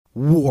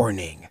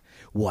Warning.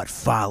 What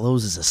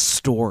follows is a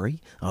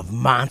story of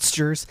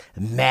monsters,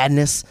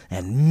 madness,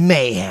 and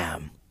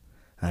mayhem.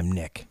 I'm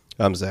Nick.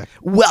 I'm Zach.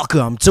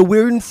 Welcome to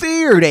Weird and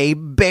Feared, a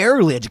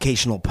barely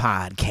educational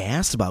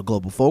podcast about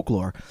global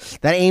folklore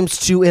that aims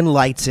to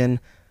enlighten,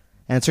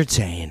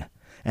 entertain,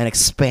 and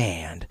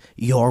expand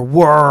your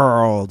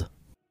world.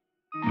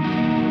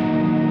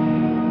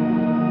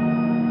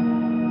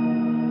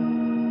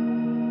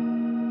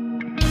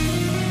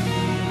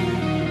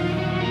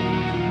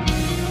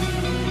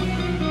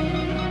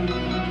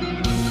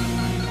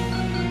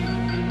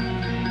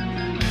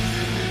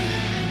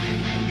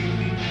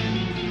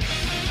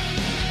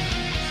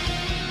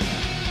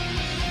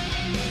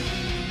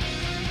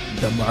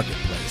 The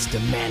marketplace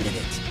demanded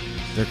it.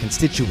 Their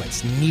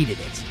constituents needed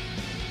it.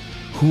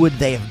 Who would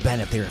they have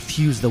been if they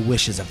refused the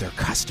wishes of their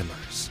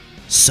customers?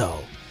 So,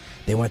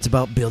 they went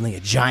about building a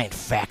giant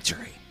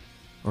factory.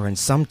 Or in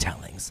some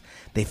tellings,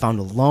 they found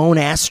a lone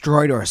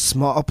asteroid or a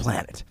small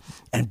planet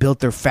and built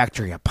their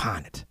factory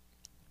upon it.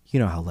 You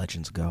know how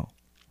legends go.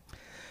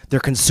 Their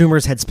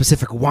consumers had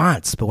specific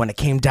wants, but when it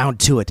came down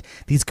to it,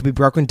 these could be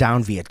broken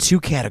down via two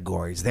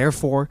categories.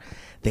 Therefore,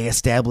 they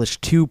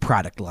established two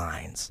product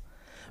lines: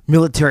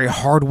 military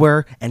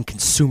hardware and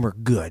consumer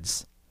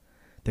goods.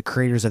 The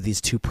creators of these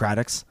two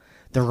products,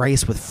 the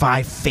race with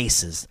 5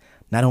 faces,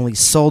 not only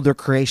sold their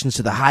creations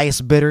to the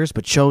highest bidders,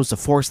 but chose to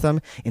force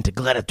them into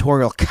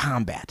gladiatorial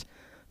combat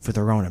for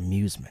their own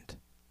amusement.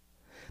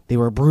 They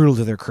were brutal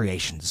to their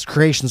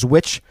creations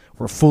which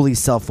were fully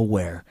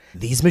self-aware.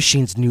 These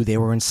machines knew they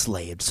were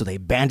enslaved, so they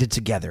banded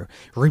together,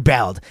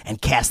 rebelled,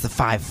 and cast the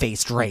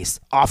 5-faced race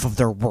off of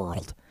their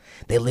world.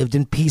 They lived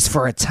in peace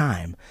for a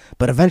time,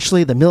 but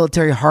eventually the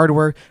military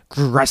hardware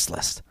grew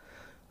restless.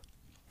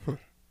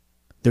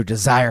 Their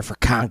desire for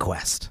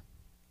conquest.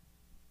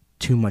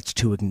 Too much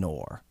to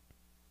ignore.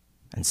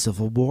 And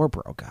civil war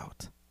broke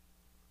out.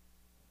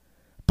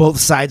 Both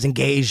sides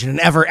engaged in an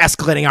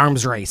ever-escalating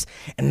arms race,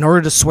 and in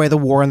order to sway the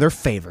war in their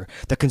favor,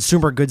 the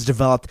consumer goods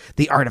developed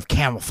the art of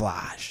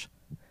camouflage.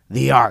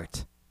 The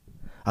art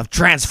of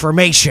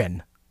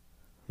transformation.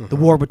 The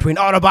war between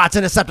Autobots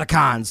and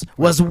Decepticons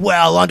was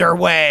well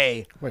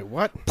underway. Wait,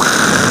 what?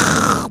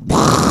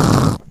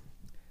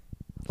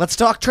 Let's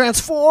talk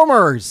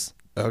Transformers.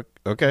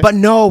 Okay. But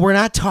no, we're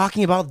not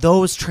talking about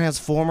those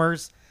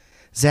Transformers.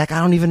 Zach, I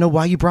don't even know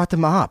why you brought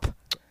them up.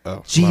 Oh,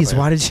 Jeez,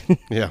 why did you?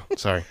 Yeah,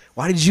 sorry.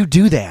 Why did you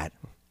do that?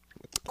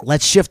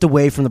 Let's shift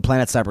away from the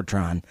planet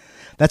Cybertron.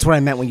 That's what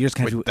I meant when you just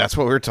kind of. That's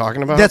what we were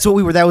talking about? That's what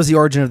we were. That was the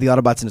origin of the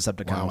Autobots and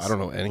Decepticons. Wow, I don't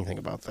know anything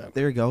about that.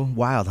 There you go.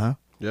 Wild, huh?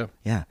 Yeah.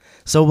 Yeah.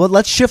 So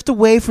let's shift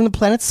away from the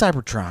planet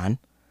Cybertron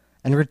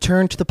and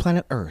return to the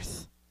planet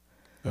Earth.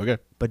 Okay.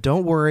 But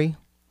don't worry.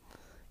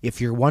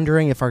 If you're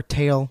wondering if our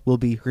tale will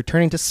be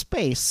returning to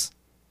space,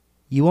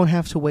 you won't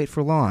have to wait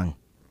for long.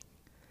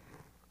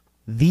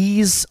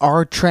 These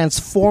are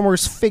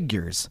Transformers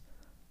figures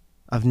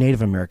of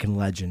Native American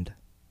legend.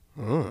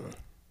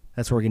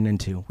 That's what we're getting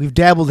into. We've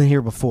dabbled in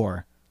here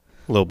before.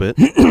 A little bit.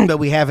 But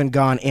we haven't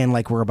gone in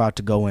like we're about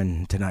to go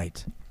in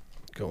tonight.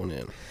 Going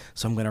in.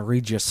 So I'm going to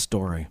read you a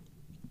story.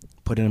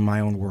 Put it in my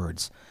own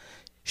words.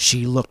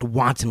 She looked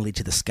wantonly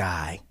to the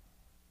sky.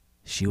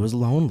 She was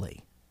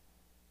lonely.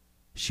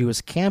 She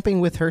was camping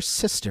with her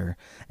sister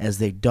as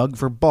they dug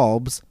for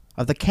bulbs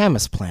of the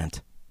camas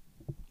plant.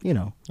 You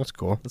know. That's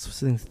cool. That's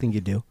the thing you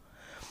do.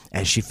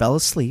 As she fell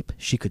asleep,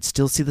 she could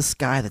still see the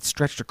sky that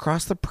stretched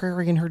across the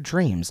prairie in her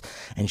dreams,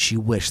 and she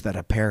wished that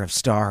a pair of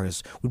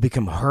stars would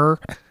become her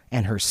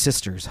and her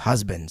sister's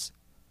husbands.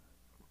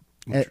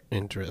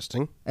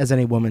 Interesting. As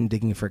any woman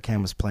digging for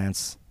camas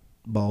plants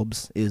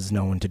bulbs is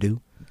known to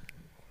do.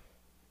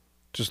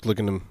 Just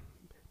looking to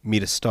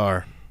meet a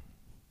star.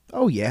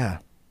 Oh, yeah.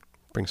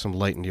 Bring some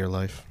light into your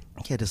life.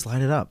 Yeah, just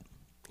light it up.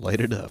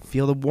 Light it up.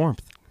 Feel the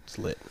warmth. It's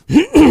lit.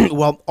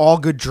 Well, all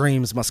good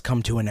dreams must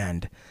come to an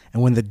end.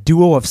 And when the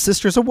duo of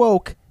sisters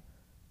awoke,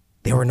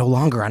 they were no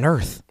longer on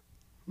Earth.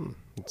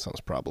 That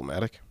sounds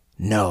problematic.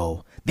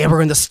 No, they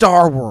were in the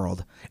star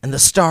world, and the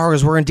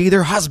stars were indeed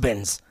their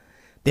husbands.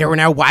 They were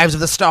now wives of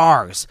the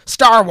stars.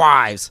 Star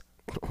wives!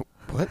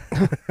 What?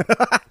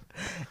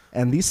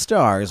 And these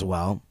stars,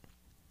 well,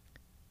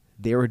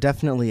 they were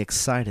definitely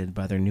excited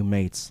by their new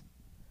mates.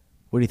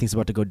 What do you think's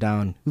about to go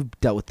down? We've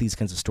dealt with these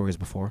kinds of stories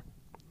before.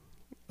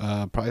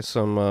 Probably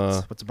some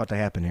What's about to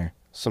happen here?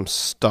 some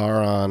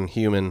star on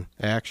human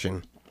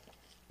action.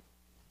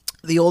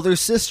 The older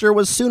sister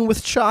was soon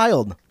with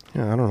child.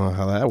 Yeah, I don't know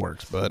how that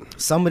works, but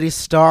Somebody's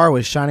star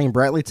was shining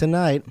brightly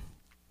tonight.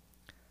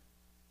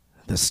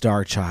 The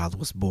star child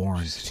was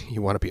born.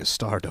 you want to be a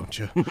star, don't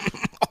you?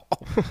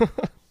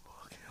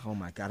 Oh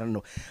my God, I don't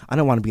know. I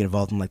don't want to be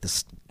involved in like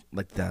this,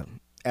 like the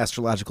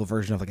astrological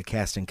version of like a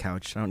casting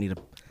couch. I don't need a.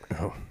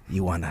 Oh.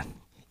 You wanna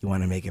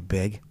make it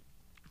big?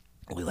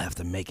 We'll have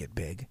to make it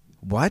big.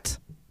 What?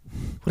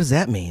 What does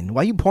that mean?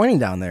 Why are you pointing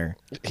down there?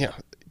 Yeah,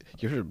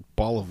 you're a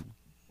ball of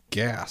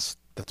gas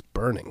that's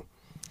burning.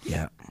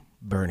 Yeah,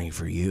 burning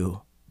for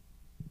you.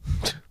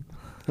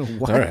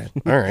 What?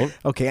 All right.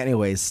 Okay,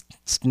 anyways,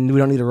 we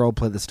don't need to role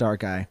play the star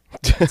guy.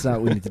 That's not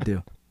what we need to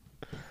do.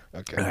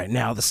 Okay. All right,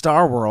 now the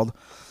star world,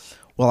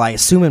 well, I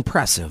assume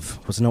impressive,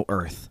 was no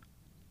Earth.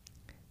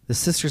 The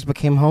sisters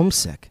became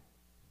homesick.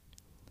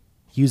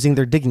 Using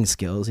their digging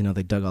skills,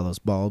 they dug all those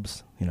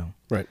bulbs,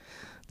 Right.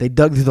 They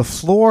dug through the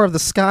floor of the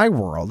sky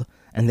world,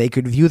 and they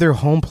could view their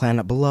home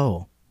planet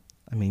below.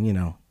 I mean,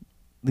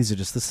 this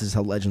is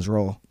how legends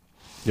roll.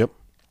 Yep.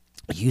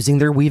 Using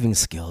their weaving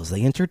skills,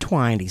 they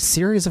intertwined a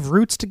series of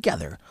roots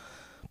together,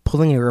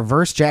 pulling a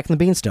reverse Jack and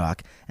the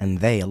Beanstalk, and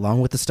they, along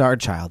with the Star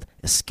Child,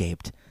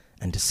 escaped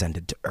and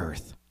descended to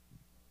Earth.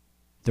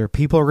 Their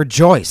people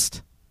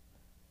rejoiced,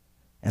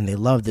 and they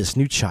loved this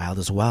new child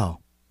as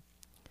well.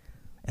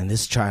 And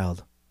this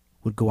child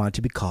would go on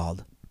to be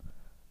called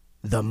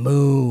the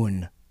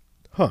Moon.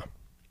 Huh.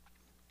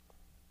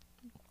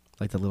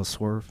 Like the little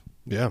swerve,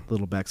 Yeah.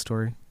 little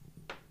backstory.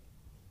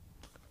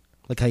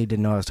 Like how you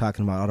didn't know I was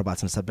talking about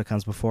Autobots and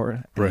Decepticons before,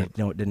 and Right.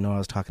 you didn't know I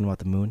was talking about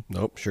the moon.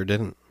 Nope, sure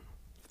didn't.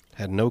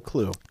 Had no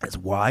clue. It's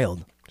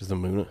wild. Is the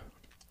moon...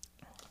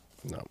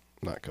 No,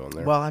 not going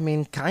there. Well, I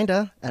mean,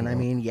 kinda, and I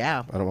mean,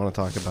 yeah. I don't want to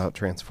talk about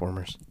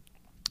Transformers.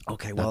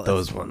 Okay, Not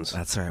those ones.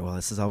 That's all right. Well,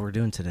 this is all we're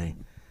doing today.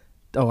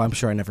 Oh, I'm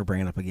sure I never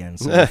bring it up again.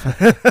 So.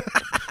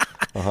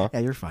 Uh-huh. Yeah,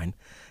 you're fine.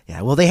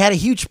 Yeah, well, they had a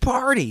huge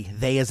party.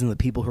 They, as in the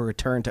people who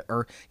returned to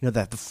Earth,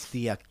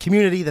 the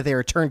community that they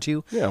returned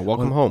to. Yeah,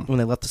 welcome home. When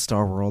they left the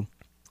Star World.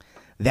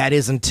 That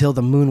is until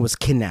the moon was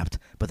kidnapped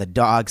by the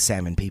dog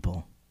salmon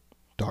people.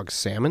 Dog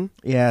salmon?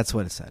 Yeah, that's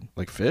what it said.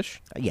 Like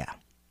fish? Yeah.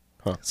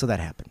 Huh. So that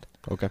happened.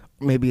 Okay.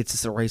 Maybe it's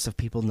just a race of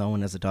people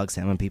known as the dog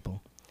salmon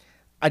people.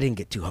 I didn't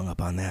get too hung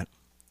up on that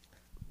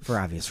for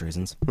obvious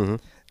reasons. Mm-hmm.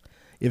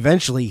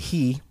 Eventually,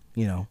 he,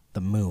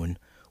 the moon,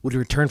 would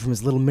return from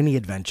his little mini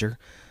adventure.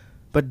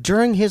 But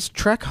during his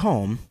trek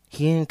home,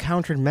 he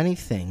encountered many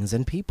things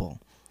and people,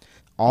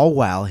 all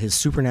while his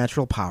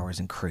supernatural powers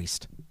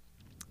increased.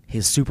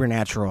 His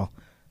supernatural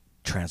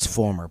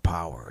transformer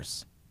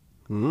powers.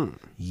 Mm.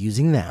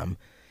 Using them,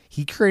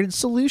 he created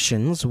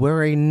solutions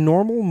where a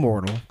normal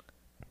mortal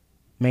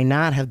may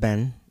not have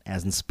been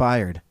as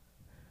inspired.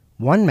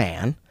 One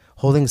man,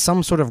 holding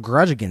some sort of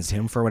grudge against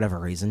him for whatever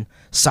reason,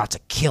 sought to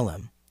kill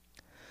him.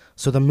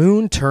 So the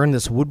moon turned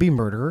this would-be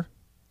murderer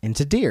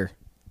into Deer.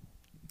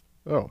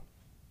 Oh.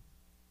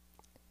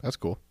 That's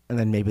cool. And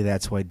then maybe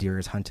that's why Deer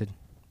is hunted,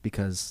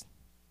 because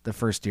the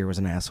first Deer was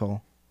an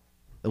asshole.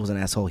 It was an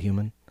asshole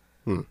human.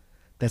 Hmm.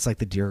 That's like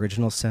the Deer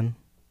original sin.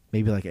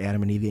 Maybe like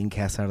Adam and Eve getting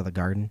cast out of the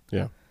garden.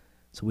 Yeah.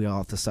 So we all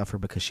have to suffer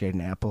because she ate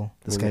an apple.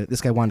 This Mm-hmm.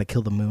 guy wanted to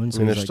kill the moon. So I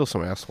mean, he's there's still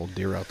some asshole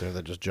deer out there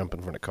that just jump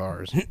in front of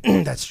cars.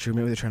 that's true.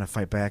 Maybe they're trying to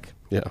fight back.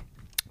 Yeah.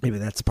 Maybe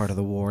that's part of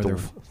the war.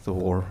 The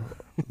war.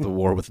 The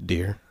war with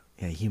deer.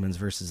 Yeah, humans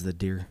versus the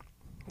deer.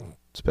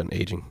 It's been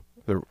aging.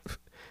 They're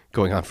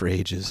going on for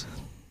ages.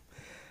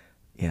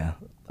 Yeah.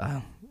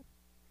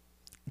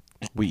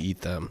 We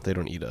eat them. They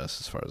don't eat us,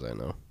 as far as I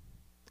know.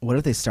 What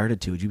if they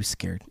started to? Would you be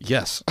scared?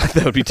 Yes.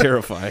 That would be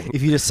terrifying.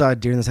 If you just saw a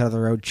deer on the side of the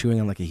road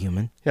chewing on like a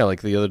human? Yeah,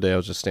 like the other day I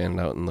was just standing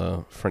out in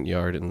the front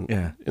yard and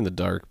Yeah. in the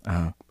dark.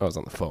 Uh-huh. I was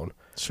on the phone.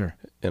 Sure.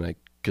 And I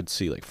could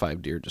see like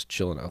 5 deer just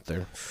chilling out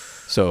there.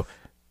 So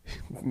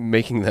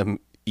making them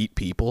eat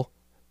people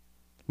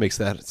makes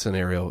that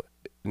scenario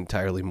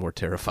entirely more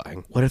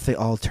terrifying. What if they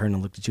all turned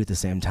and looked at you at the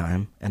same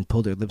time and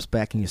pulled their lips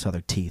back and you saw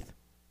their teeth?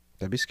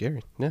 That'd be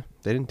scary. Yeah,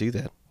 they didn't do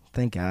that.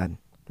 Thank God.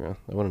 Yeah,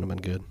 that wouldn't have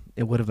been good.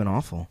 It would have been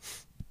awful.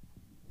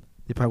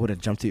 They probably would have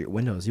jumped through your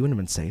windows. You wouldn't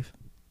have been safe.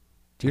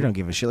 Deer don't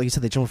give a shit. Like you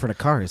said, they jump in front of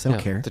cars. They don't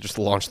care. They just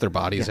launch their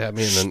bodies Yeah. at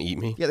me and then eat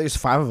me. Yeah, there's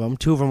 5 of them.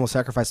 2 of them will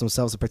sacrifice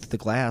themselves to break through the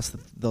glass.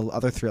 The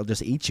other 3 will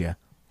just eat you.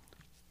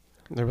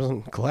 There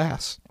wasn't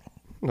glass.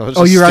 No, I was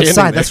Oh, just you're standing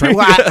outside. there. That's right.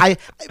 Well,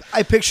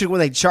 I pictured when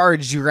they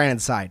charged, you ran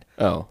inside.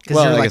 Oh, Because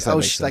well, you're I like, guess that oh,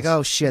 makes sense.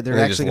 oh shit, they're And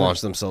they actually just gonna,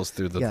 launch themselves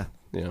through the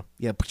Yeah.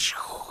 yeah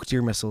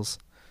deer missiles.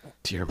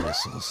 deer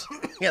missiles.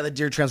 Yeah, the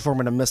deer transform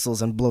into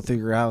missiles and blow through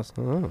your house.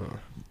 Oh.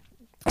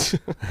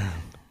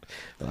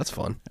 That's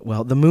fun.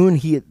 Well, the moon.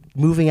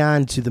 Moving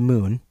on to the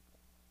moon.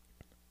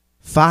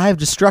 5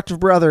 destructive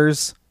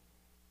brothers.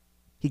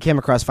 He came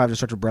across 5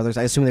 destructive brothers.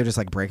 I assume they're just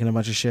like breaking a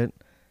bunch of shit.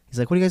 He's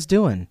like, "What are you guys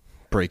doing?"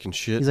 Breaking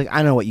shit. He's like,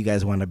 "I know what you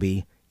guys want to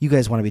be. You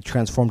guys want to be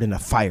transformed into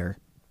fire."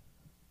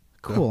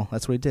 Cool.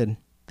 That's what he did.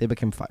 They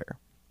became fire.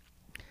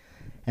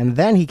 And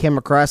then he came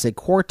across a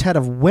quartet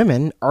of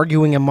women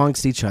arguing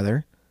amongst each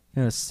other.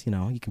 You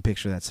can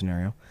picture that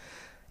scenario.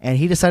 And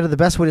he decided the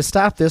best way to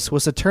stop this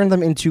was to turn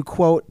them into,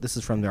 quote, this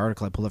is from the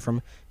article I pulled it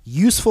from,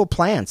 useful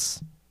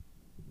plants.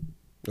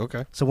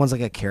 Okay. So one's like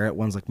a carrot,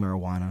 one's like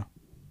marijuana.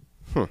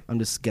 Hmm. I'm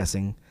just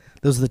guessing.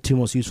 Those are the 2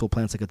 most useful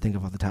plants I could think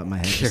of off the top of my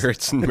head.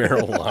 Carrots and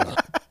marijuana.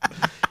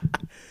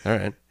 All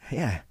right.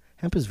 Yeah,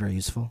 hemp is very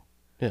useful.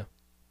 Yeah.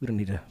 We don't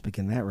need to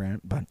begin that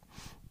rant, but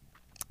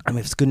I mean,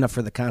 if it's good enough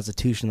for the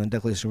Constitution and the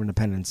Declaration of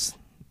Independence,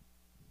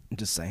 I'm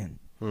just saying.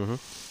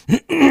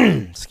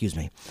 Mm-hmm. Excuse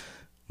me.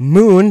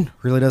 Moon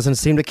really doesn't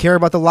seem to care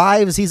about the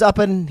lives he's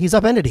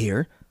upended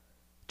here,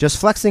 just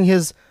flexing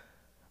his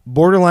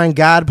borderline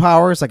god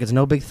powers like it's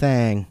no big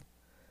thing.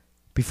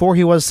 Before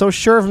he was so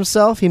sure of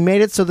himself, he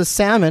made it so the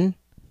salmon.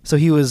 So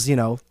he was,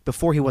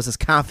 before he was as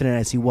confident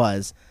as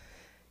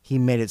he he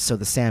made it so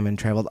the salmon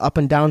traveled up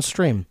and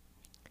downstream.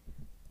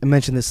 I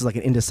mentioned this is like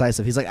an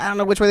indecisive. He's like, I don't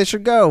know which way they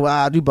should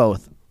go. Do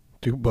both.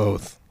 Do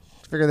both.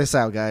 Figure this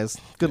out, guys.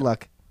 Good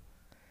luck.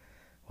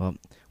 Well,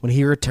 when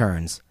he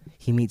returns,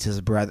 he meets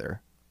his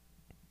brother,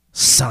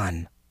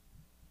 Sun.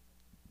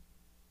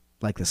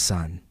 Like the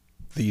sun.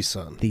 The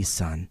sun. The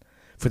sun.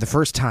 For the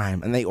first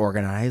time, and they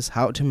organize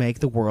how to make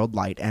the world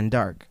light and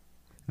dark.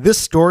 This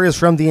story is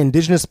from the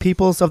indigenous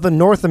peoples of the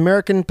North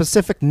American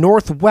Pacific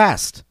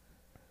Northwest.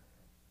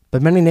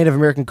 But many Native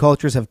American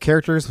cultures have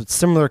characters with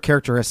similar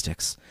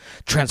characteristics.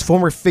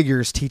 Transformer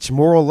figures teach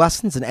moral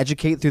lessons and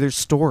educate through their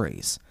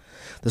stories.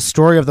 The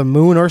story of the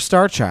moon or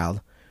star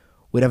child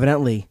would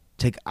evidently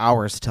take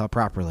hours to tell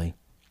properly.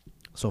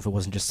 So if it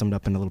wasn't just summed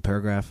up in a little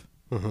paragraph,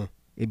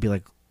 it'd be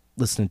like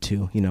listening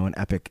to, an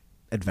epic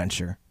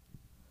adventure.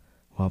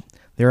 Well,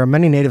 there are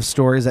many native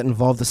stories that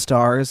involve the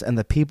stars and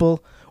the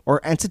people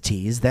or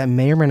entities that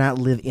may or may not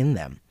live in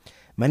them.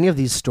 Many of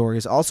these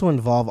stories also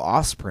involve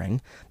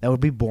offspring that would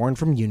be born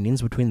from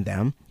unions between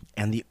them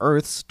and the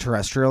Earth's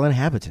terrestrial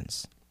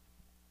inhabitants.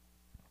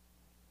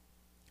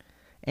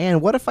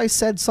 And what if I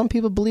said some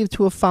people believe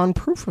to have found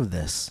proof of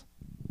this?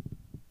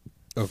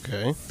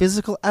 Okay.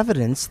 Physical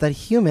evidence that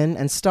human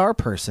and star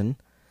person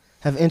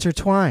have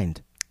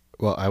intertwined.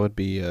 Well, I would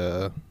be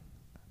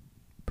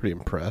pretty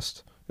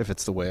impressed if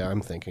it's the way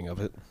I'm thinking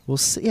of it. We'll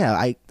see. Yeah,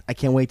 I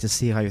can't wait to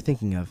see how you're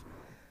thinking of.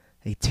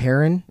 A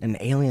Terran, an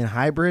alien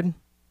hybrid?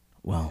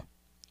 Well,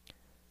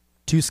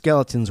 2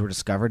 skeletons were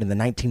discovered in the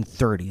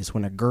 1930s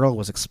when a girl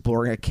was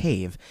exploring a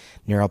cave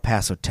near El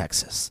Paso,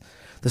 Texas.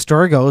 The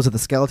story goes that the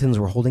skeletons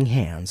were holding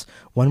hands,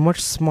 one much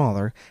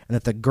smaller, and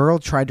that the girl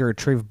tried to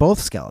retrieve both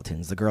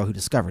skeletons, the girl who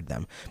discovered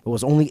them, but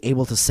was only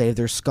able to save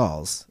their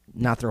skulls,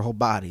 not their whole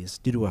bodies,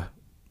 due to a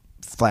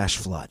flash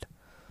flood.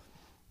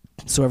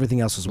 So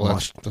everything else was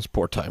washed. That's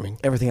poor timing.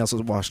 Everything else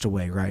was washed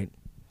away, right?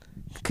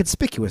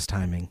 Conspicuous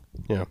timing.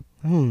 Yeah.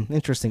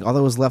 Interesting. All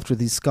that was left were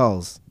these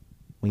skulls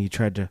when you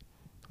tried to...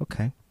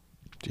 Okay.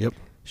 Yep.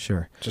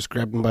 Sure. Just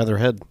grab them by their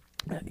head.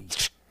 They're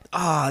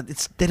not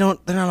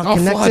all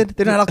connected. Flood.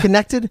 They're not all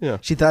connected. Yeah.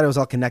 She thought it was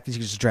all connected. She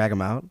could just drag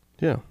them out.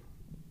 Yeah.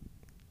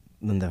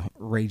 And then the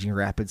raging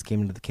rapids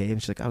came into the cave,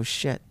 and she's like, "Oh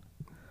shit!"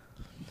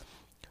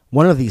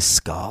 One of these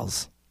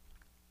skulls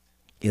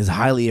is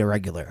highly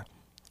irregular.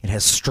 It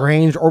has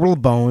strange orbital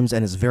bones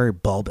and is very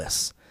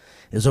bulbous.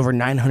 It is over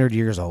 900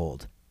 years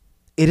old.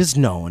 It is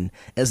known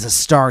as the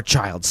Star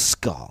Child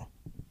skull.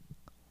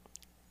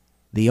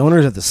 The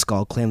owners of the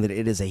skull claim that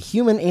it is a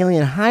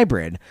human-alien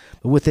hybrid,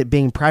 but with it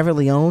being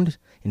privately owned,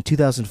 in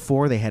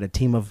 2004 they had a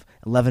team of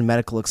 11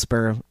 medical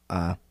experts.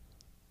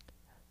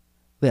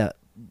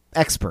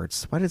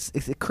 Why is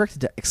it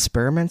corrected to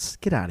experiments?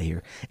 Get out of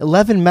here.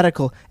 11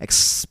 medical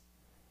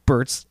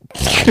experts.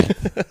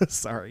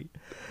 Sorry.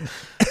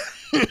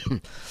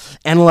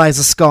 Analyze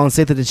the skull and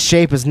say that its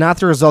shape is not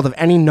the result of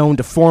any known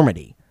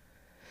deformity.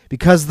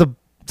 Because the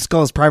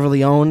skull is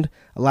privately owned,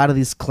 a lot of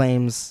these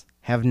claims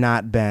have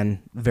not been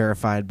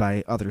verified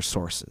by other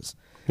sources.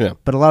 Yeah.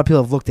 But a lot of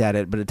people have looked at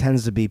it, but it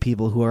tends to be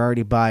people who are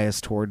already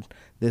biased toward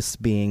this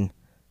being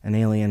an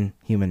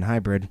alien-human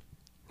hybrid.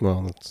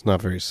 Well, it's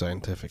not very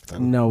scientific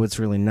then. No, it's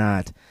really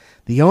not.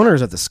 The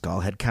owners of the skull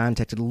had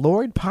contacted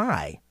Lloyd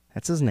Pye.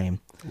 That's his name.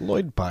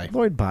 Lloyd Pye.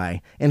 Lloyd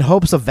Pye, in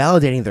hopes of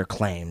validating their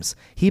claims.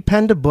 He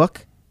penned a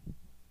book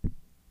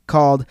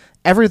called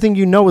Everything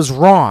You Know Is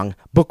Wrong,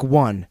 Book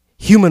 1,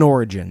 Human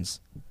Origins.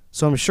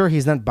 So I'm sure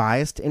he's not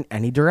biased in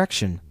any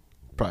direction.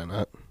 Probably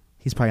not.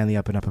 He's probably on the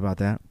up and up about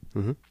that.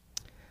 Mm-hmm.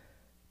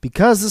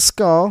 Because the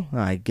skull,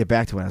 I get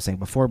back to what I was saying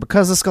before,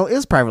 because the skull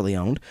is privately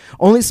owned,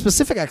 only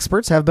specific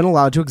experts have been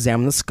allowed to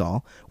examine the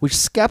skull, which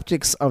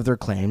skeptics of their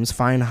claims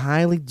find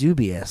highly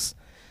dubious.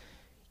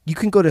 You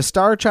can go to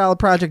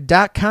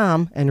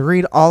starchildproject.com and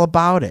read all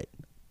about it.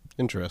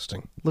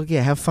 Interesting. Look,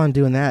 yeah, have fun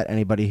doing that,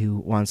 anybody who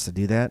wants to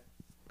do that,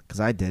 because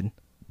I did.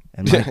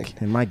 And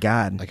my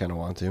God. I kind of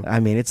want to. I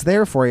mean, it's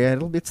there for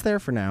you. It's there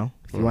for now,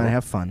 if you want to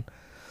have fun.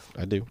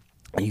 I do.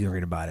 You can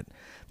read about it.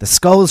 The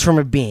skull is from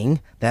a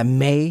being that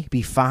may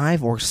be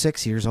 5 or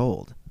 6 years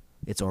old.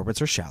 Its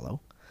orbits are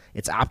shallow.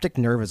 Its optic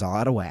nerve is all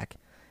out of whack.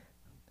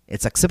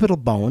 Its occipital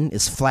bone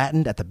is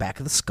flattened at the back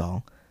of the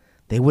skull.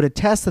 They would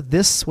attest that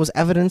this was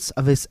evidence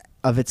of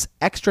its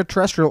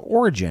extraterrestrial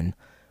origin,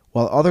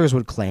 while others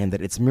would claim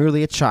that it's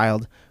merely a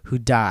child who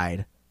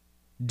died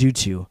due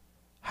to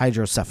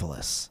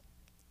hydrocephalus.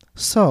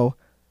 So,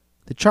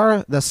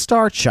 the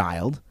Star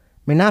Child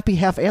may not be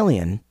half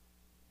alien,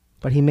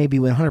 but he may be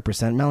 100%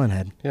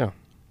 melonhead. Yeah.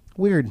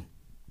 Weird.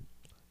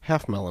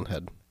 Half melon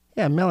head.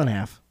 Yeah, melon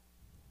half.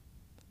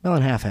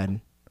 Melon half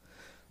head.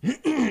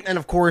 And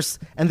of course,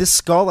 and this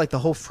skull, like the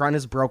whole front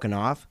is broken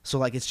off. So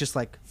like it's just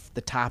like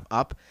the top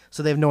up.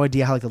 So they have no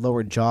idea how like the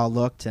lower jaw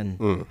looked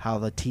and how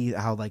the teeth,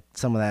 how like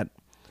some of that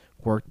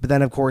worked. But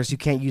then of course you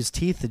can't use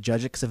teeth to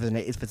judge it because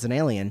if it's an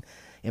alien,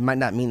 it might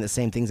not mean the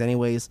same things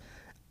anyways.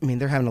 I mean,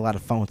 they're having a lot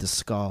of fun with this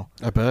skull.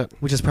 I bet.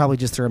 Which is probably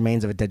just the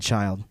remains of a dead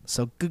child.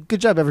 So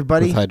good job,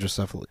 everybody. With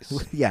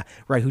hydrocephalus. Yeah,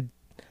 right.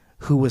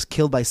 Who was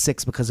killed by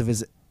 6 because of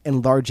his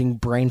enlarging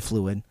brain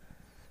fluid.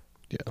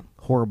 Yeah.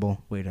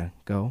 Horrible way to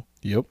go,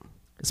 Yep.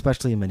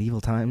 especially in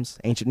medieval times,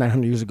 ancient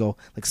 900 years ago,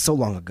 like so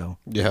long ago.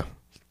 Yeah.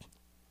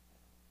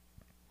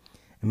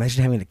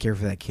 Imagine having to care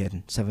for that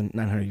kid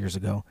 900 years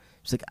ago.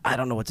 It's like, I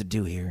don't know what to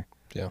do here.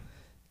 Yeah.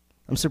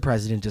 I'm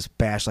surprised he didn't just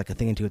bash like a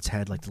thing into its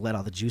head, like to let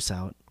all the juice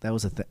out. That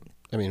was a thing.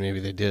 I mean, maybe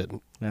they did.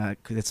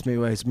 That's maybe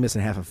why he's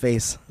missing half a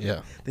face.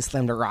 Yeah. They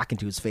slammed a rock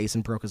into his face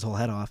and broke his whole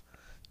head off.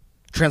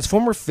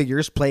 Transformer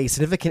figures play a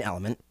significant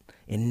element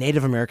in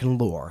Native American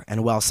lore,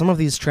 and while some of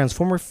these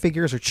Transformer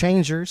figures or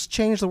changers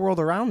change the world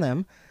around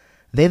them,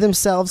 they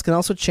themselves can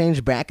also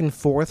change back and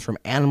forth from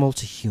animal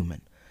to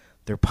human.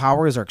 Their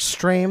powers are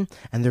extreme,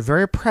 and their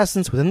very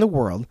presence within the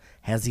world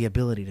has the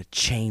ability to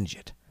change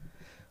it.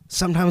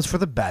 Sometimes for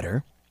the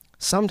better,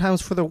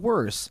 sometimes for the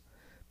worse,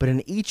 but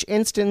in each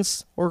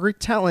instance or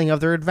retelling of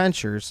their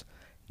adventures,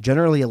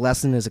 generally a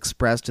lesson is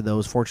expressed to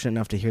those fortunate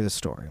enough to hear the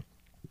story.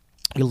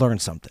 You learn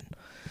something.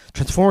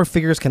 Transformer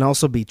figures can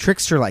also be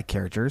trickster-like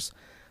characters,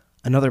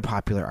 another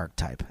popular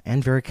archetype,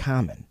 and very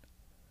common.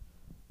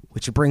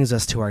 Which brings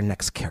us to our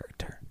next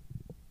character.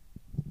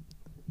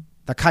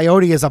 The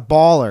Coyote is a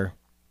baller,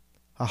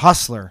 a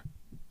hustler,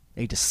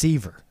 a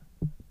deceiver.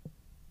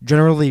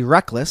 Generally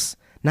reckless,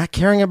 not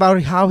caring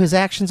about how his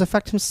actions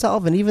affect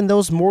himself and even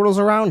those mortals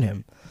around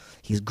him.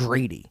 He's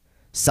greedy,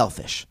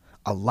 selfish,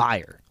 a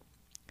liar.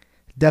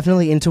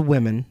 Definitely into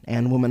women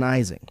and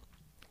womanizing.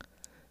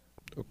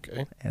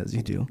 Okay. As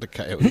you do. The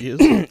coyote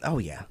is? Oh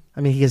yeah.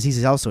 I mean,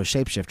 he's also a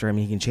shapeshifter. I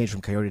mean, he can change from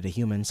coyote to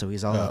human, so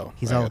he's all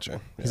gotcha.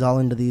 he's all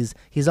into these.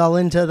 He's all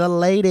into the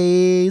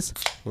ladies.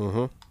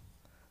 Mm-hmm.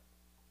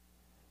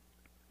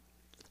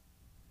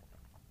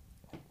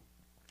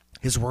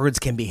 His words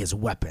can be his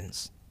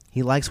weapons.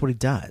 He likes what he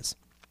does,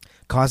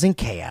 causing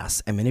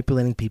chaos and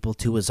manipulating people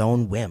to his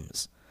own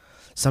whims.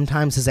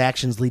 Sometimes his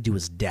actions lead to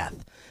his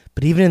death,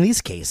 but even in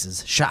these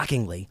cases,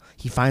 shockingly,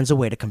 he finds a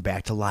way to come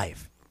back to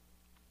life.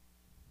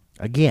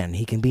 Again,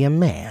 he can be a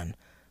man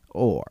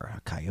or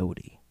a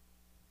coyote.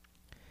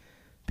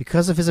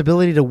 Because of his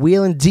ability to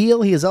wheel and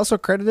deal, he is also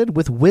credited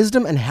with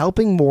wisdom and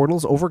helping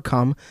mortals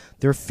overcome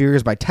their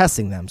fears by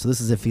testing them. So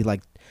this is if he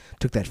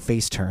took that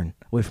face turn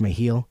away from a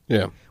heel.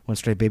 Yeah. Went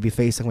straight baby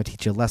face. I'm going to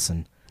teach you a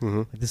lesson.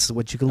 Mm-hmm. This is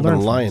what you can I've learn been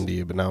from lying this. to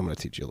you, but now I'm going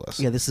to teach you a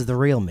lesson. Yeah, this is the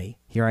real me.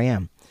 Here I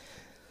am.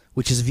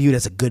 Which is viewed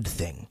as a good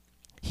thing.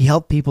 He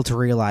helped people to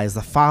realize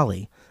the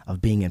folly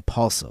of being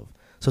impulsive.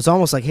 So it's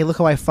almost like, hey, look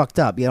how I fucked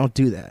up. Yeah, don't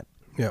do that.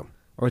 Yeah.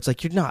 Or it's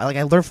like, you're not. Like,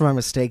 I learned from my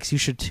mistakes. You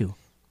should too.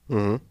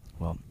 Mm-hmm.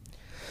 Well,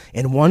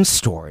 in one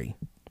story,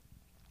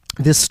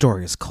 this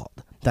story is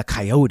called The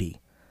Coyote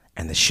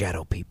and the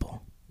Shadow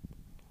People.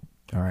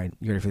 All right,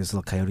 you ready for this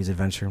little coyote's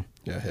adventure?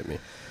 Yeah, hit me.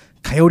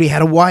 Coyote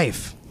had a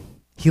wife.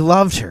 He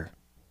loved her.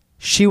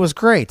 She was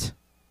great.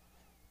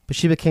 But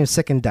she became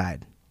sick and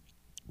died.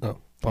 Oh,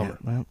 bummer.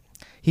 Yeah, well,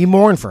 he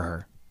mourned for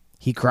her.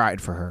 He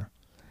cried for her.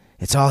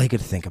 It's all he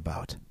could think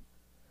about.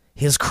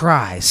 His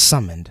cry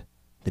summoned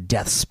the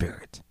death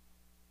spirit.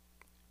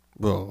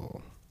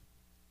 Oh,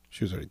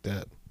 she was already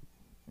dead.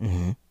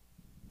 Mm-hmm.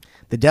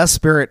 The death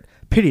spirit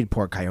pitied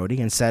poor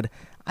Coyote and said,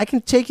 I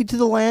can take you to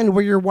the land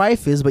where your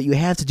wife is, but you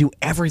have to do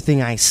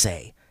everything I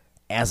say,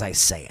 as I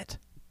say it.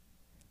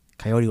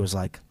 Coyote was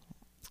like,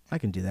 I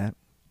can do that.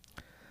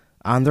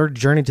 On their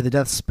journey to the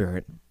death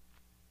spirit,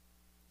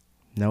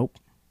 nope.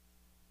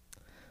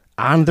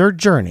 On their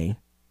journey,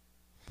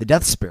 the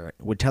death spirit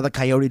would tell the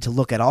coyote to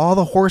look at all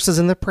the horses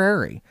in the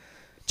prairie,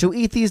 to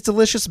eat these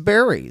delicious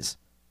berries.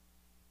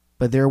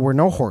 But there were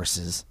no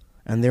horses,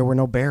 and there were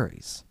no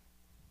berries.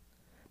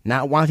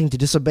 Not wanting to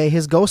disobey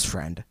his ghost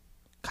friend,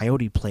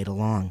 Coyote played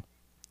along.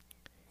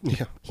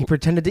 Yeah. He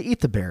pretended to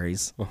eat the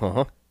berries.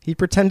 Uh-huh. He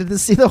pretended to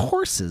see the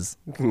horses.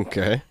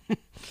 Okay.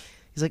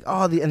 He's like,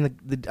 oh, the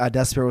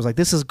death spirit was like,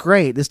 this is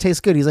great. This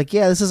tastes good. He's like,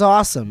 yeah, this is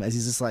awesome. As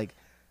he's just like,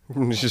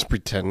 He's just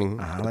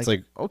pretending. It's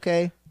like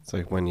okay. It's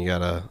like when you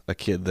got a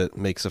kid that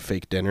makes a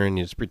fake dinner and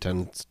you just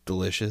pretend it's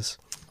delicious.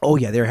 Oh,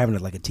 yeah, they were having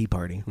like a tea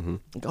party. Mm-hmm.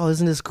 Like, oh,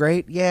 isn't this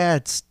great? Yeah,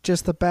 it's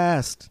just the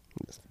best.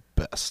 It's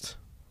the best.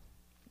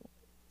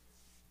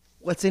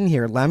 What's in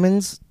here?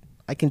 Lemons?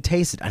 I can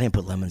taste it. I didn't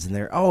put lemons in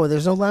there. Oh,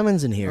 there's no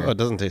lemons in here. Oh, it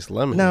doesn't taste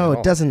lemon. No, at it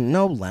all. doesn't.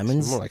 No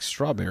lemons. It's more like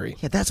strawberry.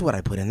 Yeah, that's what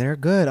I put in there.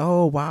 Good.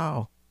 Oh,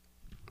 wow.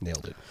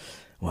 Nailed it.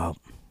 Well,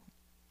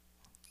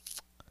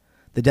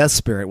 the death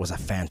spirit was a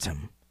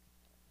phantom.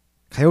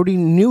 Coyote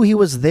knew he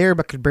was there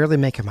but could barely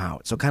make him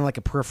out. So kind of like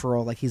a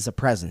peripheral, like he's a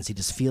presence. He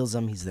just feels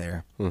him. He's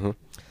there. Mm-hmm.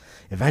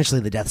 Eventually,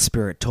 the death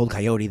spirit told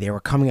Coyote they were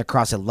coming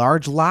across a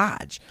large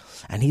lodge,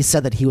 and he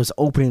said that he was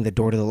opening the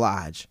door to the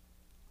lodge.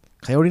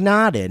 Coyote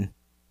nodded,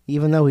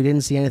 even though he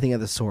didn't see anything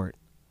of the sort.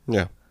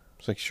 Yeah.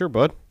 It's like, sure,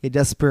 bud. The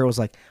death spirit was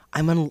like,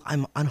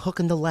 I'm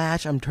unhooking the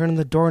latch, I'm turning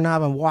the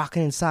doorknob, I'm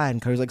walking inside.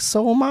 And Coyote's like,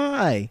 so am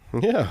I.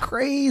 Yeah.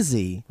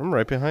 Crazy. I'm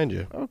right behind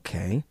you.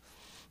 Okay.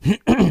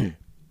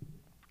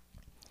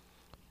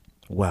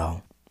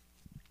 Well,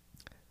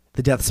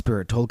 the death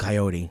spirit told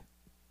Coyote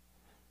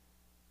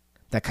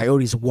that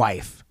Coyote's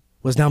wife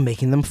was now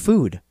making them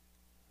food.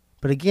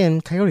 But again,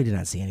 Coyote did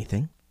not see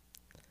anything.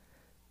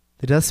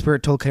 The death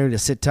spirit told Coyote to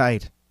sit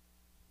tight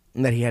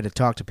and that he had to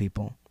talk to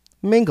people,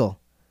 mingle,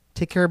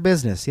 take care of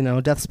business,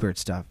 death spirit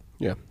stuff.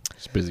 Yeah.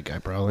 He's a busy guy,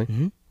 probably.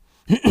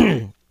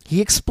 Mm-hmm. He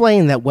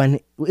explained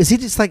that is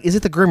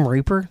it the Grim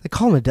Reaper? They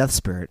call him a death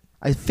spirit.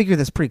 I figure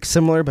that's pretty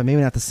similar, but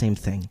maybe not the same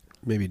thing.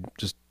 Maybe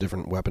just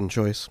different weapon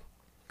choice.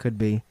 Could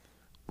be.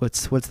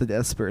 What's the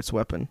death spirit's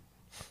weapon?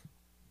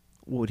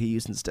 What would he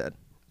use instead?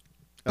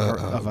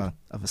 Of a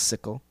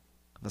sickle,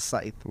 of a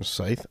scythe. A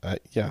scythe?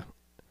 Yeah.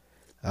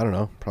 I don't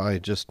know. Probably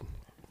just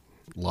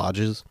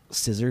lodges.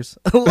 Scissors.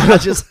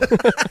 Lodges.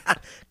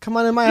 Come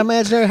on in my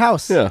imaginary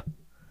house. Yeah.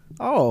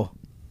 Oh,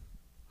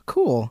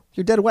 cool.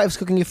 Your dead wife's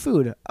cooking you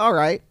food. All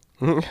right.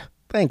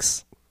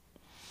 Thanks.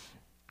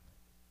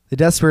 The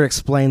death spirit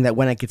explained that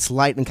when it gets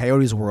light in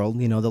Coyote's world,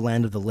 the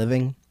land of the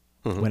living,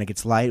 when it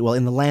gets light, well,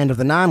 in the land of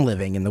the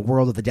non-living, in the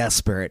world of the death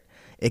spirit,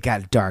 it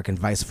got dark and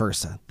vice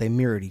versa. They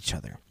mirrored each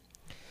other.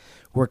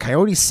 Where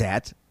Coyote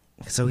sat,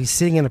 so he's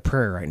sitting in a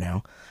prairie right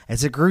now,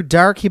 as it grew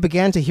dark, he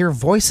began to hear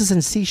voices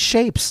and see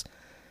shapes.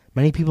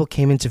 Many people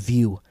came into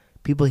view,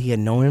 people he had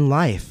known in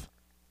life,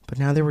 but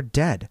now they were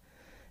dead.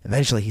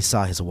 Eventually, he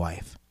saw his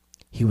wife.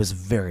 He was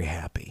very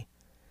happy.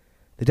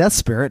 The death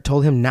spirit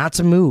told him not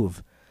to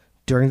move.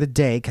 During the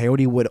day,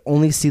 Coyote would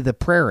only see the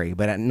prairie,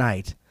 but at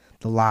night,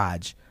 the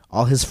lodge,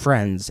 all his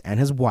friends, and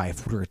his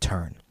wife would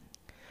return.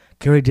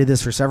 Coyote did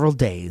this for several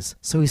days,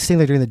 so he's sitting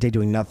there during the day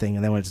doing nothing,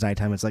 and then when it's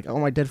nighttime, it's like, oh,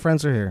 my dead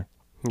friends are here.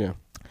 Yeah.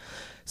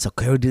 So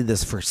Coyote did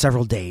this for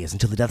several days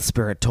until the death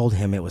spirit told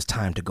him it was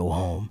time to go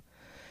home.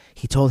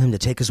 He told him to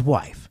take his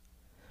wife,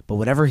 but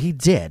whatever he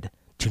did,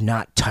 do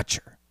not touch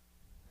her.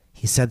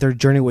 He said their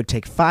journey would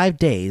take 5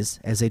 days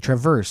as they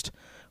traversed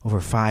over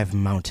 5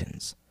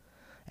 mountains.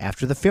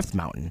 After the 5th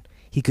mountain,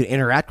 he could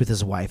interact with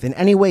his wife in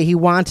any way he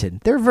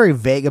wanted. They were very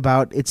vague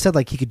about it. Said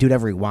like he could do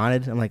whatever he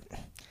wanted. I'm like,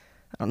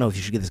 I don't know if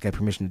you should give this guy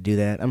permission to do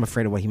that. I'm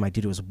afraid of what he might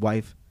do to his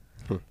wife.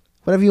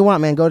 Whatever you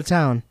want, man, go to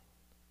town.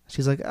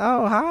 She's like,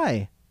 oh,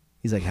 hi.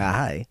 He's like,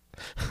 hi.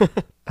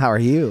 How are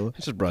you?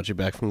 I just brought you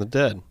back from the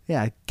dead.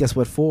 Yeah, guess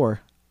what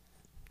for?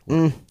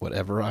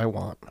 Whatever I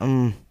want.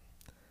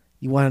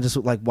 You want to just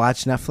like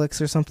watch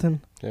Netflix or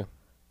something? Yeah.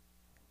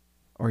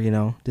 Or,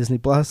 Disney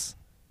Plus?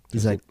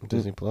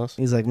 Disney Plus?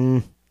 He's like,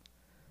 we'll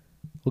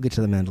get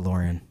to the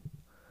Mandalorian.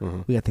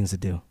 Mm-hmm. We got things to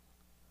do.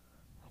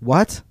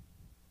 What?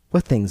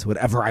 What things?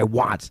 Whatever I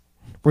want.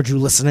 Weren't you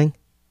listening?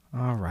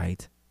 All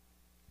right.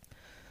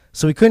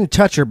 So he couldn't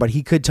touch her, but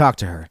he could talk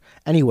to her.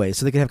 Anyway,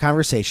 so they could have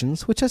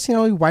conversations, which is,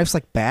 your wife's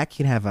like back.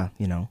 You can have a,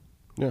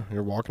 Yeah,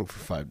 you're walking for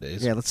 5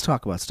 days. Yeah, let's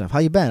talk about stuff. How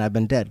you been? I've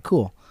been dead.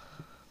 Cool.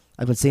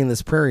 I've been seeing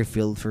this prairie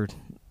field for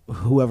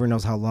whoever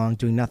knows how long,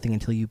 doing nothing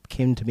until you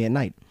came to me at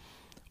night.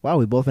 Wow,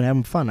 we've both been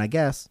having fun, I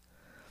guess.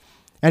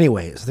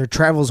 Anyways, their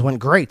travels went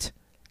great.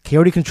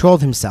 Coyote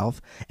controlled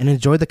himself and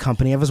enjoyed the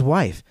company of his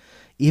wife.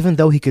 Even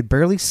though he could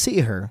barely see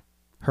her,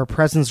 her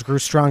presence grew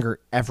stronger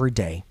every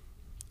day.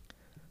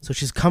 So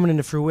she's coming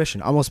into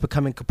fruition, almost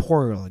becoming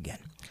corporeal again.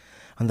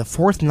 On the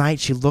 4th night,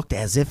 she looked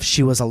as if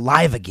she was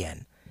alive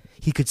again.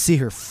 He could see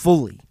her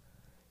fully.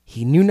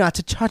 He knew not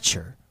to touch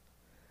her.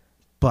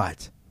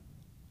 But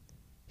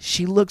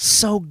she looked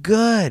so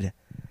good,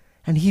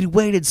 and he'd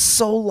waited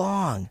so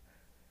long.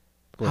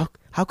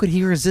 How could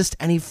he resist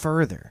any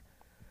further?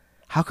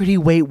 How could he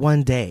wait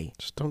one day?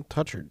 Just don't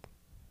touch her.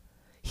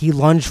 He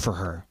lunged for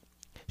her.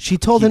 She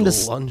told him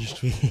to...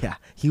 lunged? Yeah.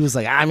 He was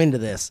like, I'm into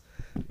this.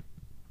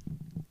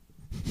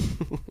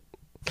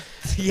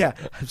 Yeah,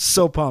 I'm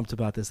so pumped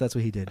about this. That's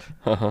what he did.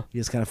 Uh-huh. He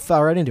just kind of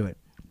fell right into it.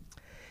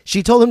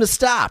 She told him to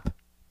stop,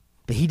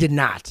 but he did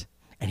not,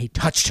 and he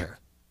touched her.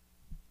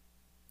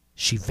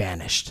 She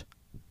vanished.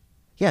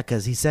 Yeah,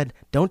 because he said,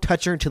 don't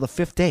touch her until the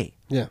 5th day.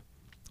 Yeah.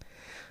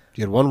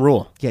 You had one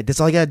rule. Yeah,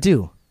 that's all you got to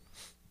do.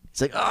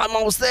 He's like, oh, I'm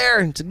almost there.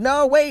 And he's like,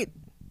 no, wait.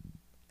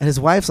 And his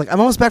wife's like, I'm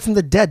almost back from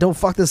the dead. Don't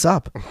fuck this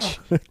up.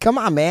 Come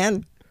on,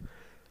 man.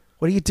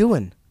 What are you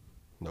doing?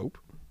 Nope.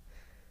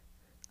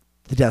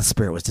 The death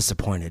spirit was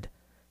disappointed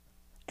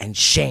and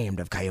shamed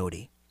of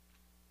Coyote.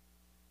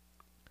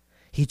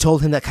 He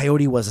told him that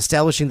Coyote was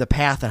establishing the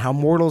path and how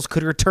mortals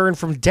could return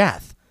from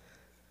death.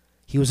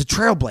 He was a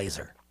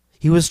trailblazer.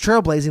 He was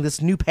trailblazing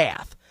this new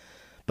path.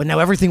 But now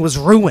everything was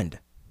ruined.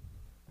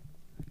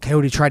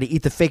 Coyote tried to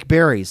eat the fake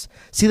berries,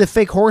 see the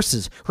fake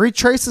horses,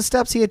 retrace the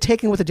steps he had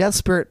taken with the death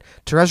spirit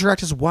to resurrect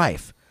his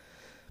wife.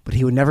 But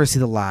he would never see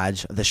the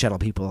lodge of the Shadow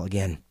People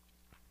again.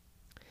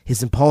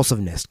 His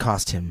impulsiveness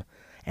cost him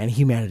and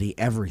humanity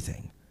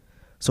everything.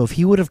 So if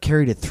he would have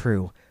carried it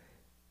through,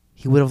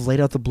 he would have laid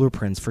out the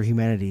blueprints for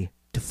humanity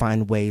to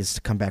find ways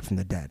to come back from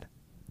the dead.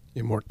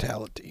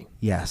 Immortality.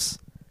 Yes.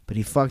 But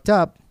he fucked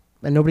up,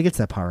 and nobody gets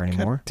that power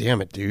anymore. God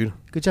damn it, dude.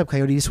 Good job,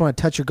 Coyote. You just want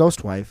to touch your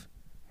ghost wife.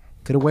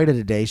 Could have waited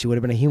a day. She would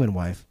have been a human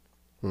wife.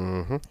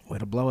 Mm-hmm. Way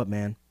to blow it,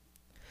 man.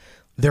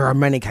 There are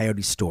many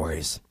Coyote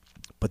stories,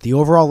 but the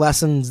overall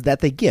lessons that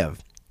they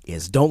give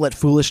is don't let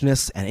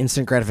foolishness and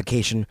instant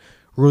gratification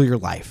rule your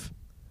life.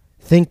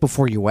 Think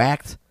before you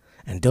act,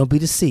 and don't be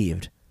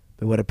deceived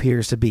by what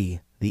appears to be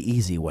the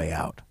easy way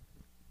out.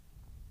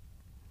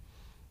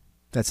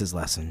 That's his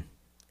lesson.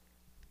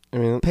 I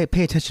mean, Pay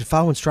attention.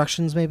 Follow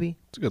instructions, maybe.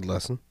 it's a good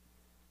lesson.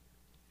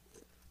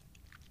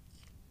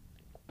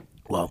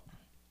 Well,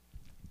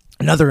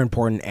 another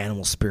important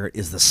animal spirit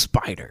is the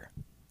spider.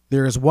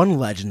 There is one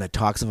legend that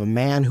talks of a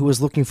man who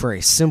was looking for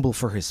a symbol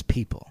for his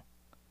people.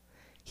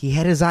 He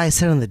had his eyes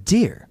set on the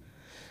deer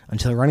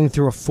until running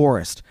through a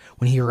forest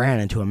when he ran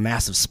into a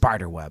massive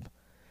spider web.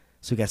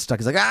 So he got stuck.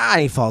 He's like,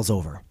 and he falls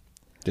over.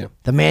 Yeah.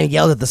 The man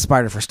yelled at the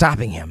spider for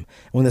stopping him.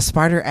 When the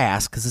spider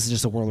asked, because this is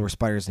just a world where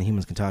spiders and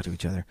humans can talk to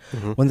each other,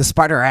 when the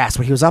spider asked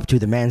what he was up to,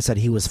 the man said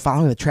he was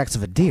following the tracks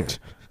of a deer.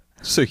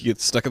 So you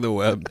get stuck in the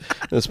web,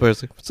 and the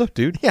spider's like, "What's up,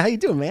 dude? Yeah, how you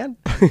doing, man?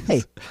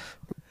 Hey,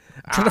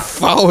 I'm trying to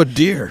follow a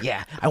deer."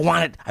 yeah, I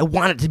want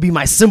it to be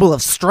my symbol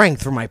of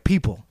strength for my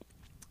people.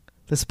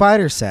 The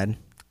spider said,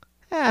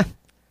 I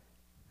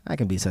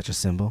can be such a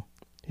symbol.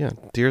 Yeah,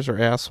 deers are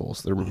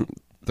assholes.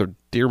 They're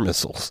deer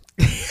missiles.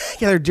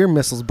 Yeah, they're deer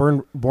missiles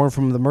born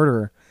from the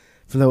murderer,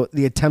 from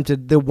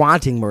the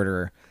wanting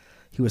murderer.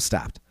 He was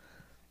stopped.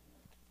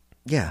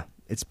 Yeah,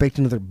 it's baked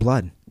into their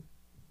blood.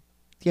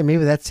 Yeah,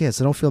 maybe that's it.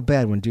 So don't feel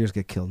bad when deers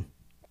get killed.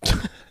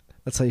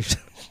 That's how you should.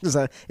 Is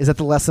that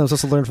the lesson I'm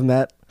supposed to learn from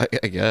that?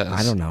 I guess.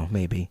 I don't know.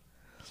 Maybe.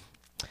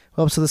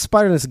 Well, so the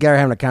spider and this guy are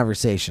having a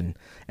conversation,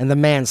 and the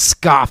man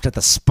scoffed at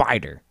the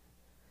spider,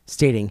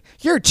 stating,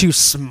 "You're too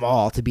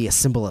small to be a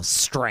symbol of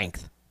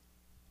strength."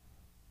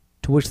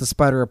 To which the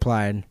spider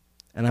replied,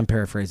 and I'm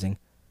paraphrasing,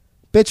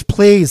 "Bitch,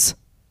 please.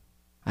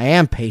 I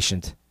am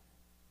patient.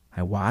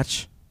 I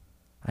watch.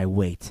 I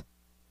wait.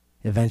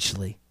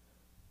 Eventually,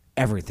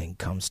 everything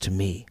comes to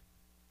me."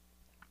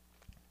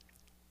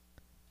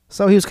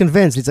 So he was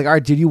convinced. He's like, "All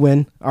right, dude, you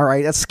win. All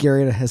right, that's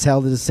scary as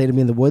hell to just say to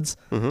me in the woods.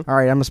 All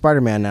right, I'm a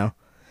Spider-Man now."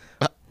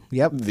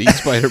 Yep. The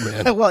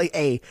Spider-Man. Well,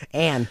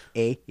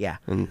 yeah.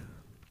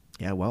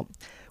 Yeah, well.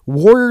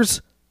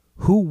 Warriors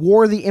who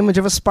wore the image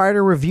of a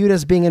spider were viewed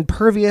as being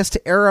impervious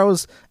to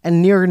arrows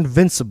and near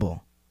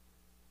invincible.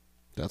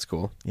 That's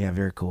cool. Yeah,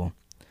 very cool.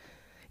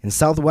 In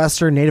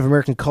southwestern Native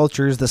American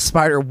cultures, the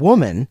spider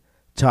woman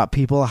taught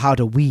people how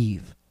to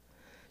weave.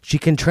 She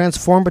can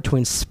transform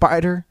between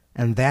spider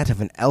and that of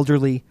an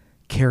elderly,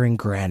 caring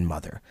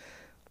grandmother.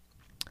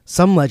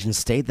 Some legends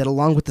state that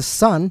along with the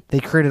sun, they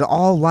created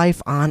all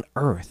life on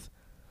Earth.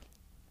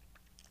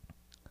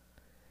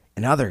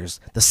 In others,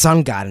 the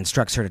sun god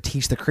instructs her to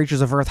teach the creatures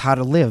of Earth how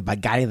to live by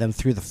guiding them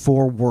through the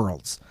 4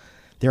 worlds.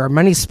 There are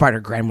many spider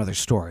grandmother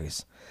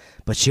stories,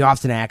 but she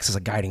often acts as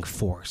a guiding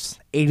force,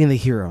 aiding the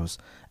heroes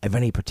of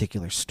any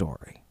particular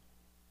story.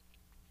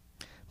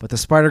 But the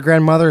spider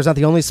grandmother is not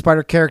the only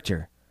spider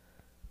character,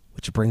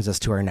 which brings us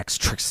to our next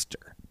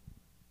trickster,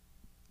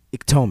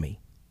 Iktomi.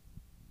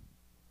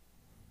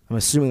 I'm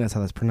assuming that's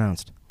how that's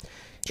pronounced.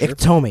 Sure.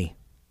 Iktomi.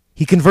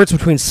 He converts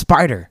between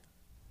spider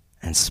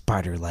and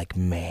spider-like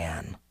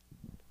man.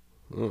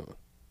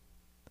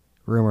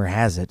 Rumor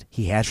has it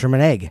he hatched from an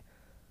egg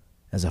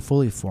as a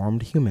fully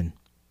formed human.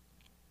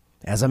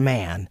 As a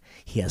man,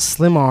 he has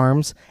slim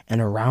arms and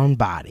a round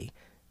body,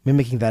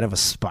 mimicking that of a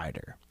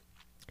spider.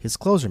 His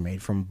clothes are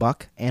made from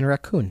buck and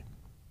raccoon.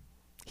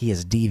 He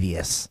is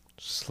devious.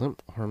 Slim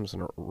arms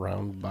and a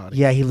round body.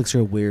 Yeah, he looks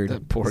real weird.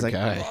 That poor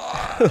guy.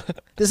 Oh,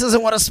 this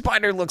isn't what a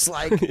spider looks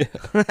like.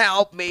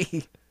 Help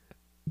me.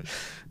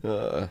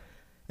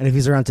 And if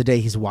he's around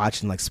today, he's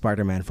watching like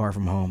Spider-Man Far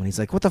From Home, and he's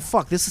like, "What the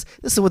fuck? This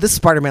is what this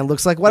Spider-Man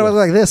looks like. Why do I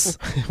look like this?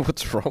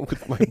 What's wrong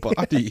with my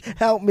body?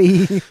 Help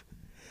me."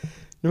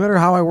 No matter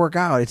how I work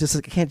out, it's just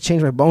like I can't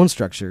change my bone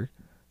structure.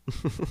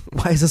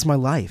 Why is this my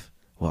life?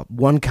 Well,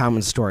 one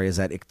common story is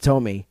that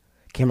Iktomi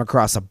came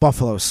across a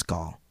buffalo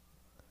skull,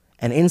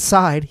 and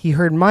inside he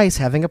heard mice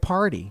having a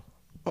party.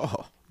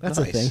 Oh, that's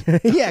nice. a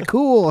thing. Yeah,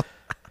 cool.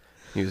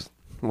 He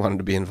wanted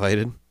to be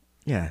invited.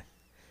 Yeah.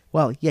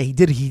 Well, yeah, he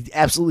did. He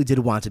absolutely did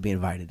want to be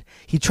invited.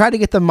 He tried to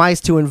get the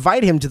mice to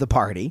invite him to the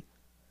party,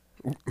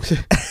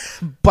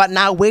 but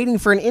not waiting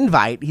for an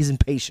invite, he's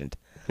impatient.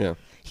 Yeah.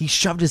 He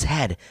shoved his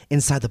head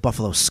inside the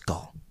buffalo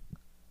skull.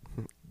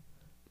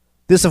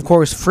 This, of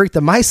course, freaked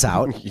the mice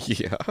out.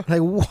 Yeah.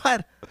 Like,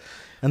 what?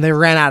 And they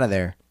ran out of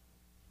there.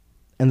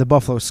 And the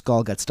buffalo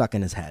skull got stuck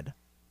in his head.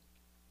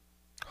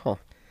 Huh.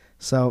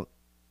 So,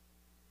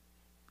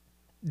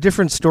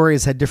 different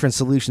stories had different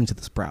solutions to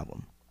this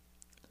problem.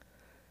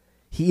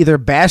 He either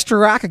bashed a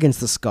rock against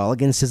the skull,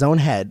 against his own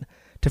head,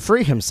 to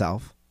free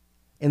himself,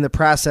 in the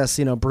process,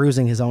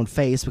 bruising his own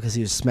face because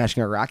he was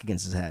smashing a rock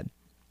against his head.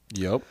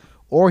 Yep.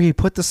 Or he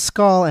put the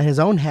skull and his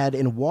own head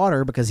in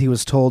water because he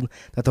was told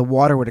that the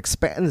water would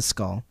expand the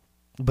skull,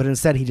 but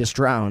instead he just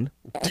drowned.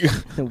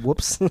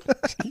 Whoops.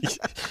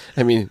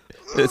 I mean,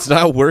 it's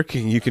not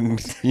working. You can,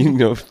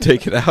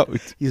 take it out.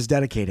 He's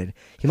dedicated.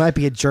 He might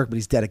be a jerk, but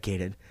he's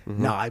dedicated.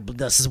 Mm-hmm. No,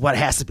 this is what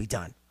has to be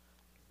done.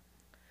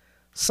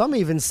 Some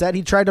even said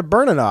he tried to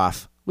burn it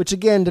off, which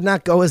again did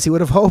not go as he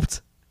would have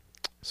hoped.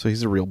 So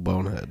he's a real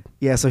bonehead.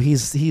 Yeah, so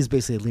he's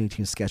basically a Looney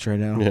Tunes sketch right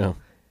now. Yeah.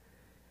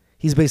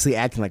 He's basically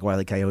acting like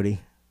Wile E. Coyote.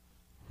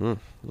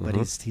 Mm-hmm. But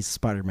he's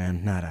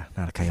Spider-Man, not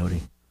a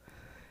coyote.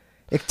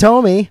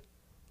 Iktomi,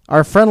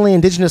 our friendly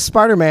indigenous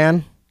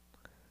Spider-Man,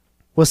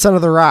 was son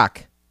of the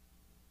rock,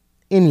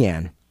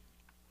 Inyan.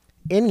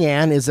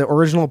 Inyan is the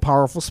original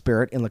powerful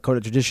spirit in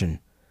Lakota tradition.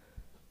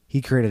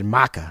 He created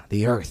Maka,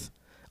 the earth,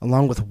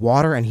 along with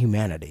water and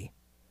humanity.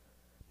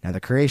 Now, the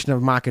creation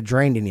of Maka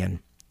drained Inyan,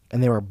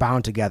 and they were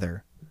bound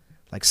together.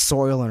 Like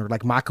soil, and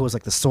like Maka was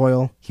like the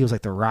soil, he was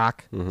like the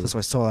rock. So that's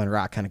why soil and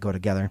rock kind of go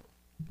together.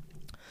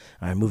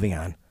 All right, moving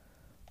on.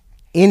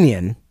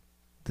 Inyan,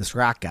 this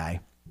rock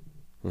guy,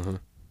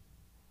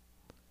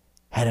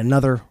 had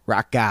another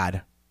rock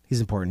god.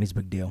 He's important. He's a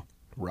big deal.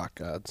 Rock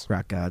gods.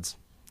 Rock gods.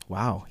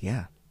 Wow,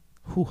 yeah.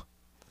 Whew.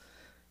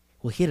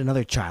 Well, he had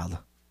another child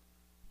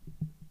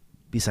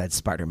besides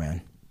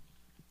Spider-Man.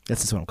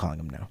 That's just what I'm calling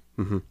him now.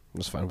 Mm-hmm.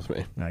 That's fine with me.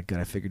 All right, good.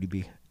 I figured he'd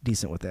be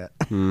decent with that.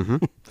 Mm-hmm.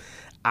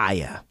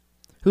 Aya.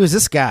 Who is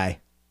this guy?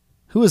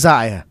 Who is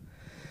Aya?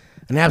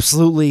 An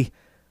absolutely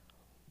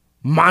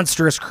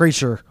monstrous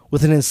creature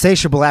with an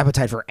insatiable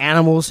appetite for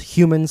animals,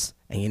 humans,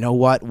 and you know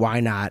what? Why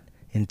not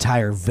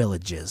entire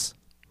villages?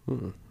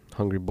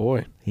 Hungry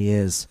boy. He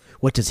is.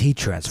 What does he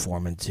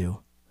transform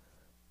into?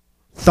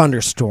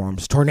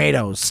 Thunderstorms,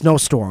 tornadoes,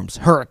 snowstorms,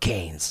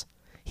 hurricanes.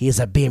 He is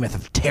a behemoth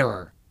of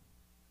terror.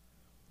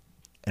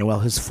 And while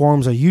his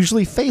forms are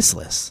usually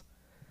faceless,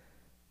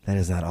 that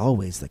is not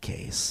always the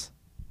case.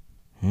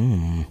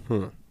 There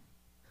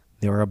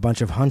were a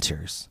bunch of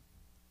hunters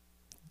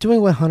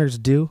doing what hunters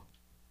do.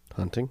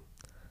 Hunting?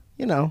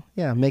 You know,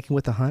 yeah, making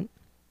with the hunt.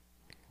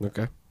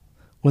 Okay.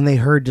 When they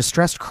heard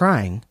distressed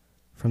crying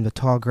from the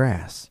tall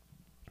grass.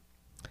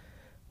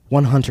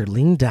 One hunter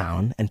leaned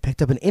down and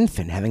picked up an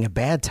infant having a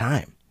bad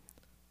time.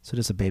 So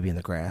just a baby in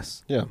the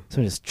grass. Yeah.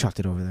 So he just chucked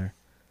it over there.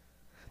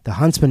 The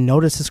huntsman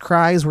noticed his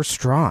cries were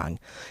strong,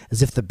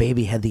 as if the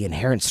baby had the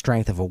inherent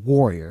strength of a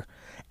warrior,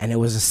 and it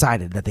was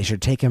decided that they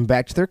should take him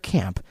back to their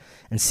camp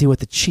and see what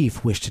the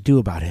chief wished to do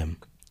about him.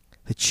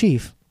 The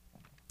chief,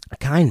 a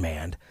kind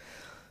man,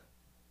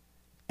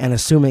 and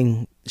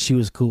assuming she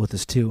was cool with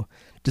this too,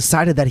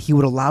 decided that he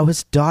would allow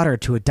his daughter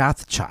to adopt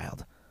the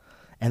child.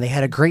 And they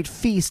had a great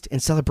feast in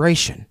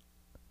celebration.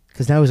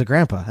 Because now he's a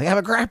grandpa. I have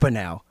a grandpa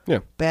now. Yeah.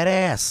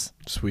 Badass.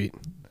 Sweet.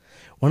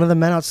 One of the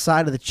men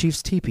outside of the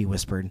chief's teepee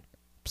whispered,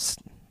 psst,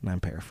 and I'm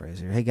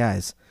paraphrasing here, hey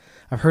guys,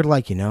 I've heard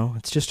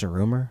it's just a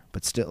rumor,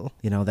 but still,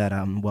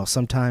 that,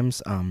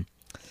 sometimes,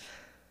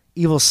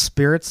 evil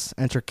spirits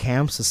enter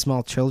camps as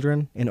small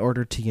children in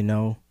order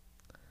to,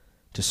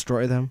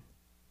 destroy them.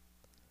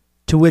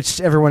 To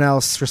which everyone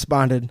else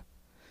responded,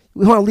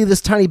 we want to leave this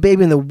tiny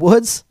baby in the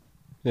woods?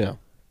 Yeah.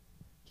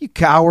 You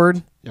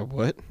coward. Yeah,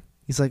 what?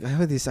 He's like, I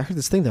heard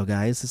this thing, though,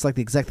 guys. It's like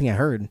the exact thing I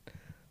heard.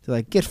 They're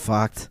like, get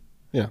fucked.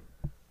 Yeah.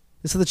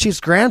 This is the chief's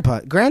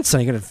grandson.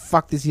 You're going to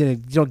fuck this. You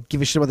don't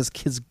give a shit about this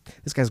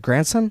guy's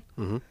grandson?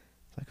 Mm-hmm.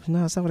 Like,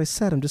 no, that's not what I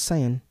said. I'm just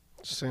saying.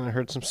 Just saying I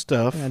heard some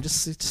stuff. Yeah,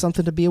 just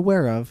something to be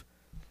aware of.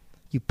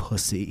 You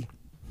pussy.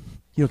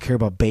 You don't care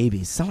about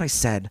babies. That's not what I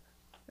said.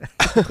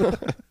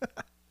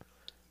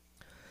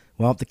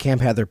 Well, the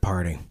camp had their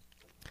party,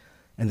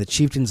 and the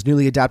chieftain's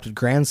newly adopted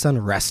grandson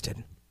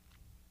rested.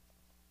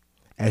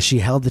 As she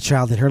held the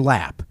child in her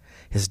lap,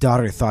 his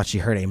daughter thought she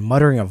heard a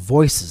muttering of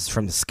voices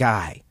from the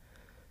sky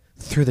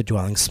through the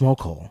dwelling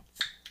smoke hole.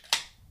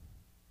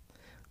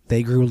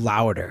 They grew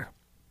louder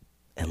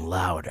and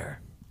louder.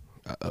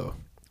 Uh-oh.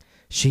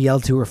 She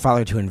yelled to her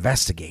father to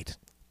investigate.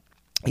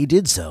 He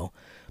did so,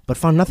 but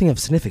found nothing of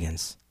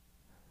significance.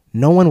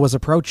 No one was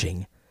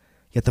approaching,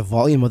 yet the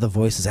volume of the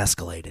voices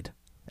escalated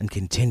and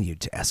continued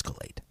to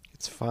escalate.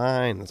 It's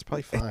fine. That's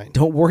probably fine.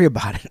 Don't worry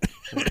about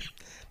it.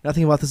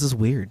 Nothing about this is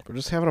weird. We're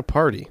just having a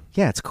party.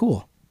 Yeah, it's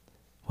cool.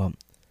 Well,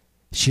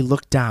 she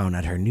looked down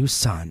at her new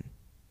son,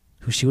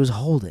 who she was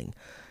holding,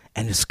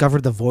 and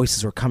discovered the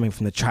voices were coming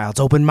from the child's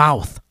open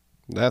mouth.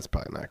 That's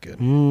probably not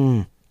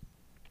good.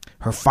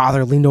 Her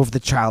father leaned over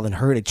the child and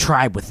heard a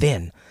tribe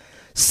within,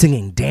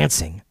 singing,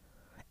 dancing.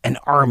 An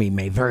army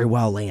may very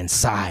well lay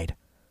inside,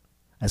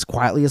 as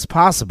quietly as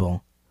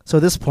possible. So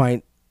at this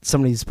point,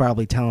 somebody's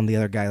probably telling the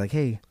other guy, like,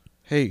 hey,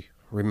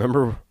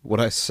 remember what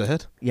I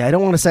said? yeah, I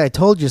don't want to say I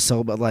told you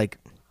so, but God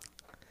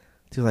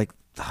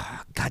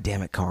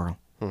damn it, Carl.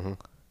 Mm-hmm.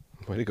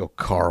 Way to go,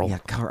 Carl. Yeah,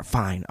 Carl,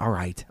 fine, all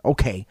right,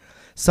 okay.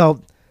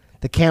 So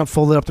the camp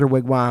folded up their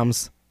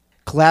wigwams,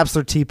 collapsed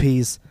their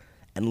teepees,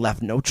 and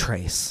left no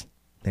trace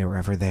they were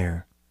ever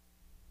there.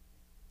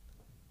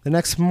 The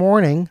next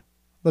morning,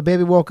 the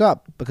baby woke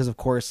up because, of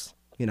course,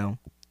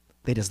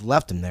 they just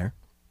left him there.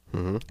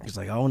 Mm-hmm. He's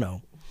like, oh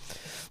no.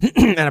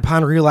 And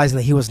upon realizing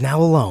that he was now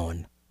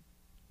alone,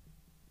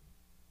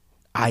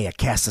 Aya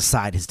cast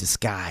aside his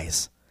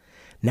disguise.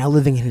 Now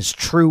living in his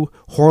true,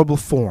 horrible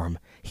form,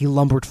 he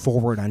lumbered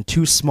forward on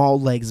two small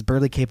legs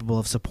barely capable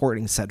of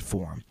supporting said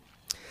form.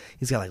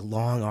 He's got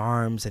long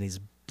arms and these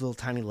little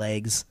tiny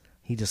legs.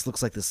 He just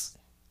looks like this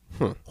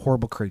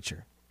horrible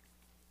creature.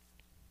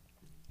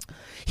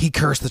 He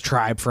cursed the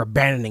tribe for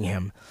abandoning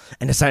him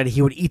and decided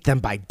he would eat them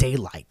by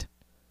daylight.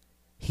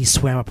 He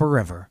swam up a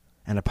river,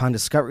 and upon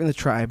discovering the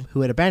tribe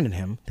who had abandoned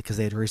him, because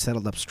they had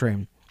resettled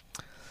upstream,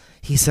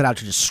 he set out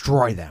to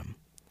destroy them,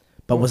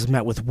 but was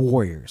met with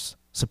warriors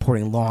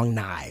supporting long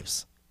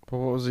knives. But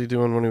what was he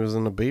doing when he was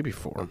in the baby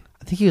form?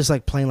 I think he was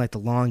playing the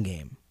long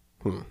game.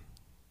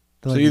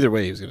 So either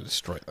way, he was going to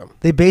destroy them.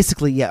 They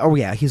basically,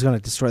 he's going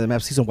to destroy them.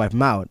 He's going to wipe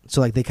them out.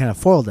 So they kind of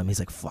foiled him. He's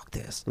like, fuck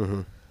this.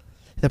 Mm-hmm.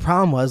 The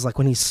problem was, like,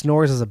 when he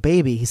snores as a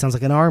baby, he sounds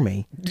like an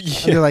army. And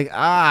Yeah. they're like,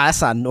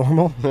 that's not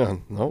normal.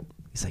 Nope.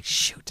 He's like,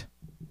 shoot.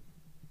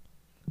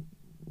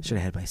 Should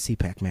have had my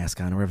CPAC mask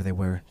on, or whatever they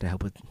wear to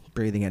help with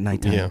breathing at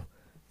nighttime. Yeah.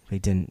 But he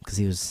didn't, because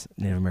he was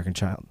a Native American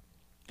child.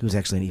 He was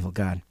actually an evil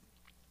god.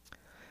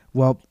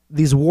 Well,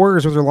 these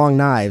warriors with their long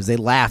knives, they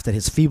laughed at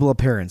his feeble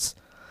appearance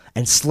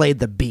and slayed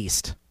the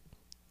beast.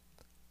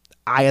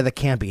 Aya the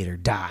Camp Eater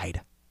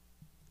died.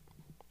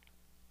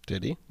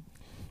 Did he?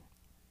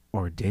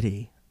 Or did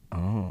he?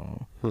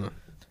 Oh. Huh.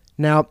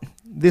 Now,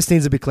 this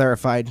needs to be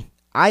clarified.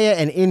 Aya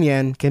and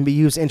Inyan can be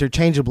used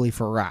interchangeably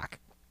for rock.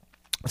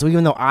 So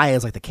even though Aya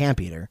is like the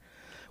Camp Eater,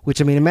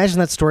 which, I mean, imagine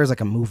that story is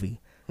like a movie.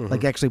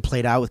 Like actually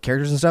played out with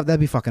characters and stuff. That'd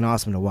be fucking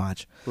awesome to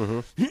watch.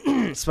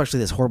 Especially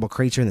this horrible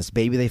creature and this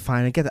baby they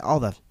find. And get all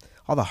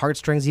the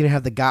heartstrings. You even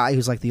have the guy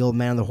who's like the old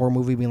man in the horror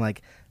movie being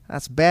like,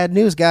 that's bad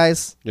news,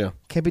 guys. Yeah.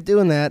 Can't be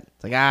doing that.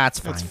 It's like, it's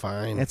fine.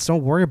 That's fine.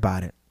 Don't worry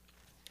about it.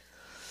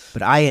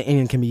 But Aya and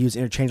Inyan can be used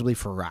interchangeably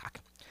for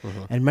rock.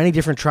 And many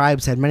different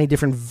tribes had many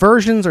different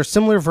versions or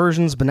similar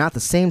versions, but not the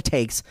same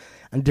takes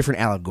on different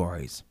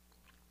allegories.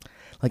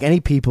 Like any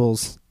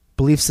people's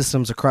belief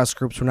systems across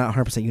groups were not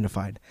 100%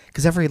 unified,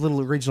 because every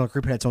little regional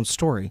group had its own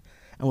story.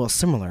 And while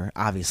similar,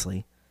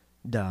 obviously,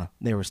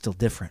 they were still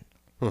different.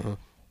 All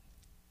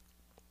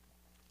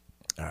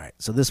right,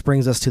 so this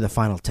brings us to the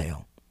final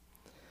tale.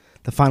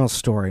 The final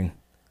story,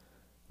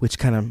 which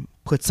kind of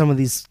puts some of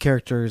these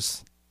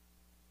characters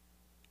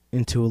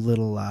into a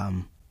little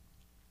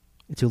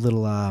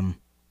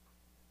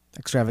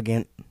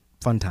extravagant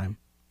fun time.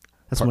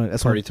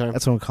 Party time?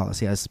 That's what we call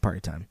this. Yeah, this is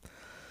party time.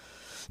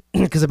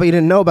 Because I bet you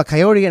didn't know, but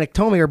Coyote and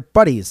Iktomi are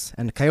buddies.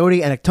 And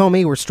Coyote and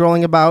Iktomi were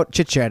strolling about,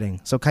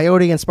 chit-chatting. So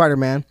Coyote and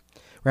Spider-Man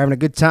were having a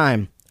good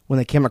time when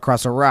they came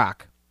across a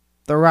rock.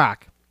 The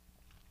rock.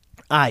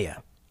 Aya.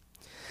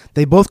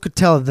 They both could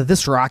tell that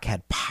this rock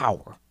had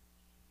power.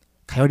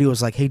 Coyote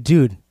was like, hey,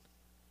 dude.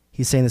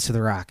 He's saying this to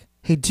the rock.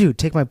 Hey, dude,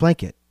 take my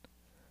blanket.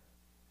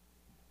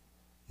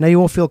 Now you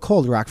won't feel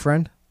cold, rock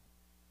friend.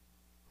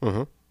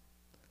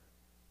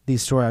 The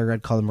story I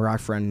read called him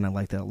Rock Friend, and I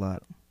like that a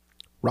lot.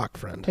 Rock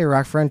friend. Hey,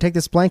 rock friend, take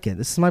this blanket.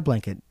 This is my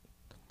blanket.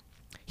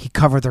 He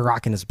covered the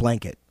rock in his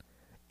blanket.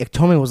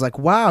 Iktomi was like,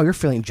 wow, you're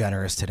feeling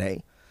generous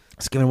today.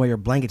 Just giving away your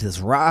blanket to this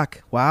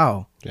rock.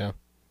 Wow. Yeah.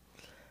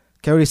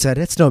 Coyote said,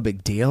 it's no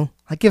big deal.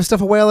 I give stuff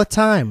away all the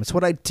time. It's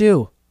what I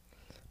do.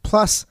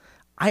 Plus,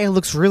 Aya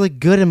looks really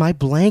good in my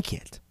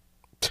blanket.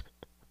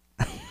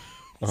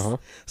 So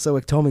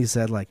Iktomi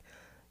said, like,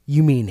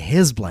 you mean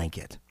his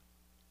blanket?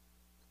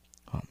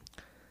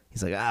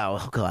 He's like,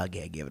 oh, I'll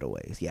give it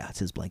away. Yeah, it's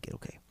his blanket,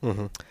 okay.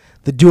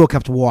 The duo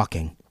kept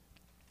walking,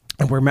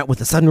 and were met with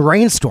a sudden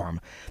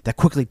rainstorm that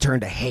quickly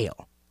turned to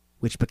hail,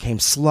 which became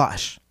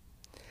slush.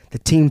 The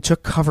team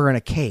took cover in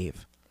a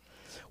cave,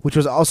 which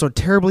was also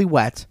terribly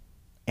wet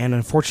and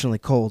unfortunately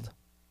cold.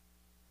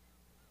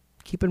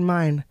 Keep in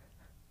mind,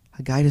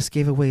 a guy just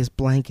gave away his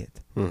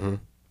blanket. To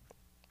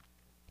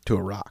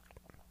a rock.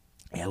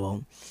 Yeah,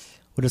 well,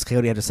 what does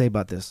Coyote have to say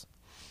about this?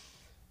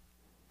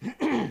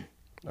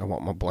 I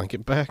want my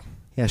blanket back.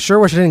 Yeah, sure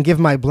wish I didn't give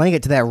my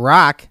blanket to that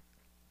rock.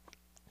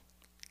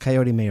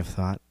 Coyote may have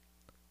thought.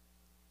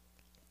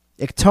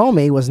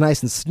 Iktomi was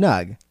nice and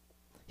snug.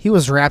 He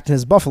was wrapped in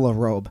his buffalo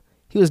robe.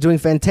 He was doing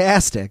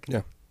fantastic.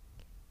 Yeah.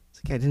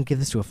 It's like, I didn't give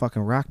this to a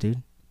fucking rock,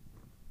 dude.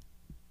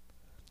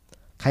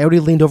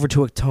 Coyote leaned over to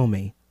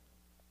Iktomi.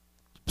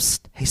 Psst,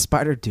 hey,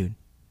 Spider Dude.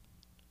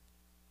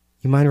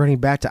 You mind running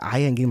back to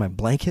Aya and getting my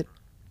blanket?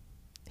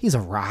 He's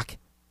a rock.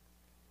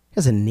 He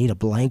doesn't need a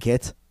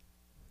blanket.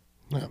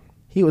 Yeah.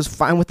 He was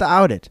fine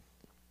without it.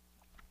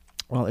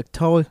 Well,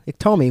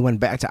 Iktomi went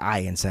back to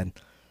Aya and said,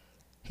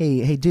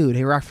 Hey, dude,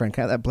 hey, rock friend,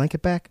 can I have that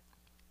blanket back?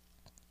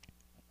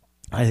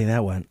 How do you think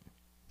that went?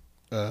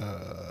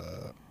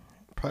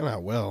 Probably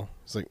not well.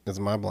 It's like, it's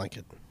my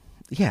blanket.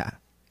 Yeah.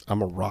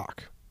 I'm a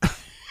rock.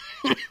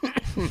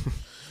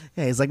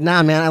 Yeah, he's like,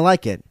 nah, man, I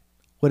like it.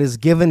 What is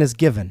given is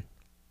given.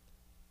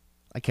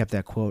 I kept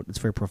that quote. It's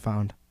very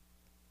profound.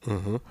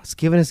 What's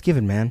given is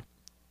given, man.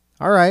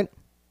 All right.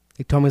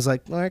 Iktomi's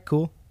like, all right,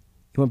 cool.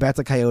 He went back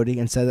to Coyote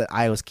and said that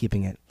I was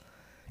keeping it.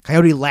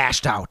 Coyote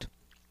lashed out.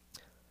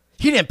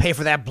 He didn't pay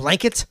for that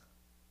blanket.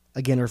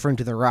 Again, referring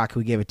to the rock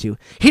who he gave it to.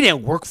 He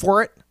didn't work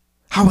for it.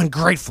 How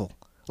ungrateful.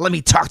 Let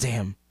me talk to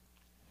him.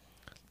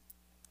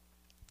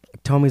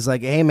 Tommy's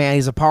like, hey, man,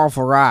 he's a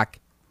powerful rock.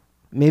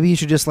 Maybe you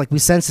should just, like, we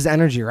sense his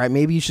energy, right?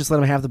 Maybe you should just let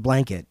him have the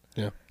blanket.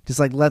 Yeah. Just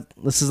like,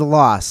 this is a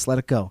loss. Let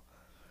it go.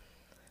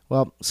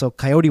 Well, so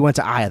Coyote went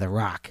to Aya the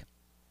rock.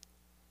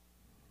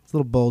 It's a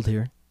little bold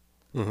here.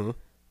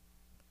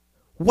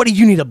 What do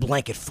you need a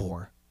blanket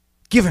for?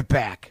 Give it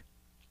back.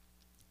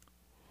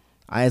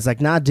 Aya's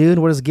like, nah, dude,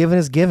 what is given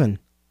is given.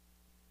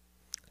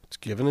 What's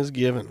given is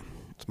given.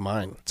 It's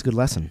mine. It's a good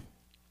lesson.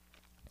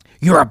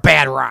 You're a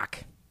bad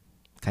rock,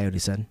 Coyote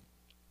said.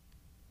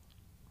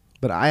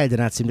 But Aya did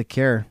not seem to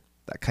care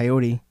that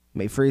Coyote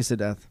may freeze to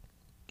death.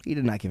 He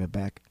did not give it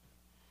back.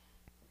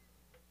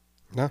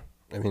 No,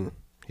 I mean,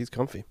 he's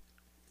comfy.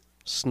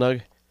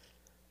 Snug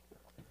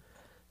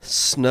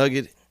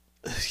it.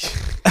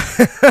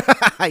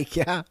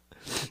 Yeah.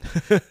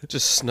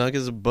 Just snug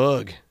as a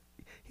bug.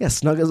 Yeah,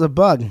 snug as a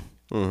bug.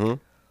 Mm-hmm.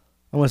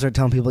 I'm going to start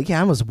telling people,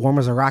 yeah, I'm as warm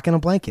as a rock in a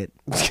blanket.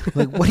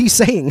 Like, what are you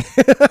saying?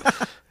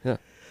 Yeah.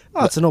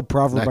 Oh, it's an old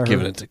proverb. Not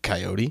giving it to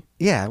Coyote.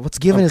 Yeah, what's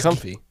given I'm is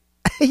comfy.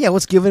 Yeah,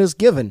 what's given is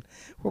given.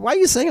 Well, why are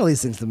you saying all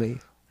these things to me?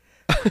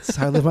 This is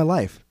how I live my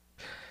life.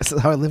 This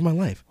is how I live my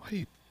life. Why do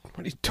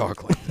you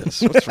talk like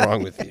this? What's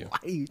wrong with you? Why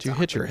do you Do you talk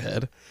hit your like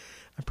head?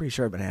 I'm pretty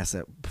sure I've been asked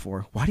that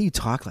before. Why do you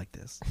talk like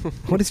this?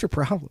 What is your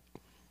problem?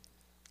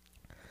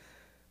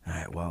 All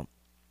right, well,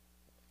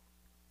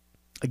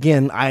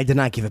 again, I did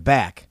not give it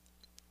back.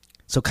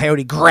 So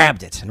Coyote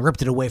grabbed it and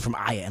ripped it away from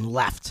Aya and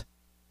left.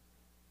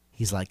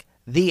 He's like,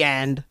 the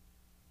end.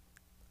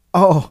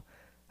 Oh,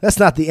 that's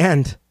not the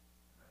end.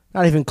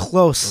 Not even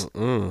close.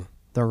 Mm-mm.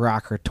 The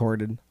Rock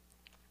retorted.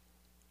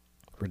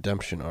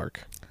 Redemption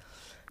arc.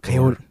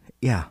 Coyote,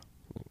 yeah.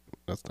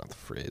 That's not the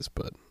phrase,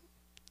 but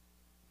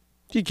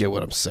you get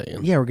what I'm saying.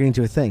 Yeah, we're getting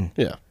to a thing.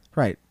 Yeah.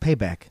 Right,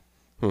 payback.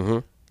 Mm-hmm.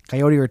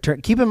 Coyote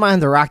returned. Keep in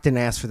mind, the Rock didn't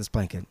ask for this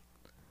blanket.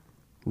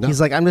 No. He's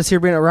like, I'm just here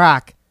being a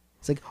rock.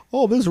 It's like,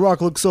 oh, this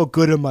rock looks so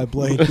good in my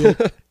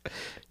blanket.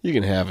 You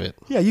can have it.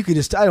 Yeah, you could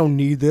just, I don't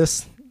need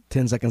this.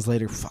 10 seconds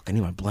later, fuck, I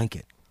need my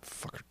blanket.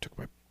 Fucker took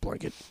my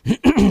blanket.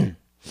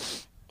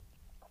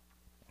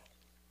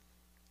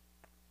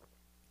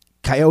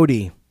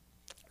 Coyote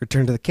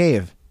returned to the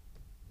cave.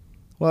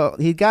 Well,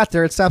 he got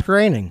there, it stopped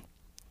raining.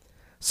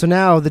 So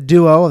now the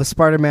duo, the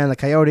Spider-Man and the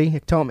Coyote,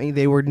 Iktomi,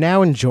 they were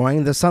now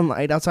enjoying the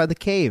sunlight outside the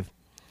cave,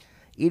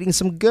 eating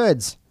some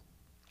goods,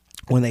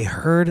 when they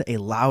heard a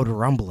loud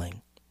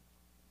rumbling.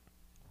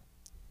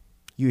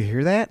 You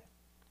hear that?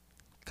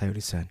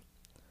 Coyote said.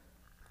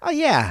 Oh,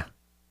 yeah.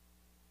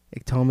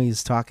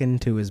 Iktomi's talking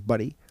to his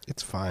buddy.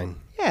 It's fine.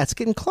 Yeah, it's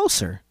getting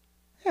closer.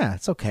 Yeah,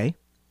 it's okay.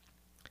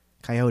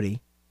 Coyote,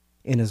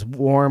 in his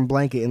warm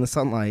blanket in the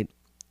sunlight.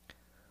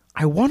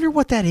 I wonder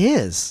what that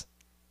is.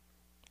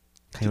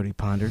 Coyote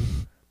pondered.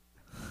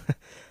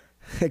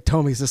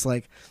 Iktomi's just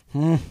like,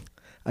 I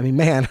mean,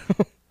 man,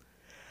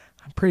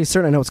 I'm pretty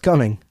certain I know what's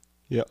coming.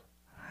 Yep.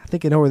 I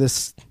think I know where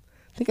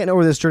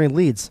this journey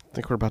leads. I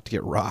think we're about to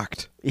get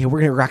rocked. Yeah, we're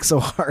gonna rock so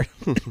hard.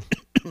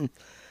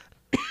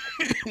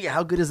 Yeah,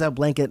 how good is that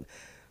blanket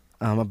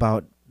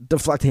about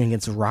deflecting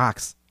against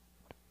rocks?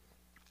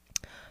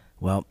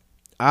 Well,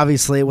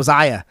 obviously it was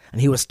Aya,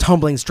 and he was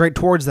tumbling straight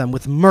towards them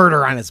with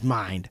murder on his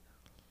mind.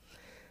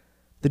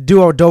 The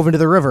duo dove into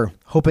the river,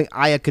 hoping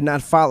Aya could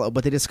not follow,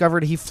 but they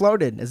discovered he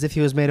floated as if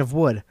he was made of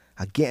wood.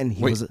 Again,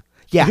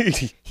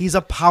 he's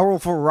a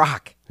powerful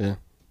rock. Yeah.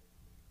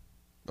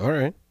 All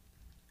right.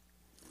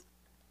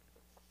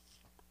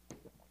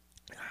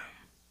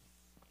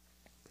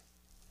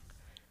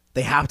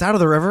 They hopped out of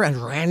the river and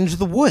ran into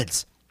the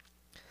woods.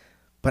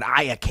 But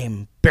Aya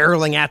came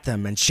barreling at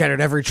them and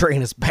shattered every tree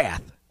in his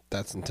path.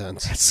 That's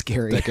intense. That's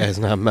scary. That guy's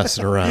not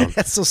messing around.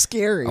 That's so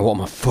scary. I want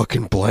my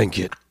fucking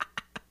blanket.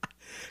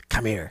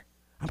 Come here.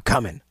 I'm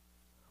coming.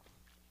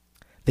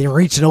 They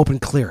reached an open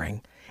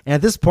clearing, and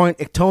at this point,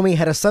 Iktomi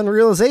had a sudden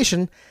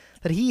realization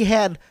that he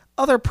had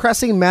other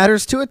pressing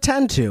matters to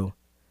attend to.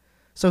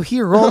 So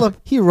he rolled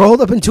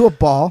up into a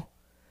ball,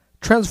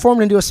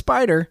 transformed into a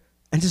spider,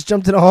 and just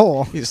jumped in a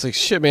hole. He's like,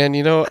 shit, man,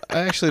 I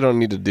actually don't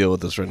need to deal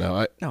with this right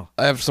now. No.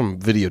 I have some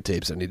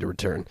videotapes I need to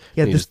return.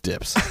 Yeah, and he just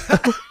dips.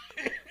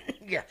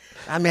 Yeah.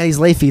 I mean, these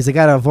late fees, I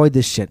gotta avoid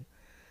this shit.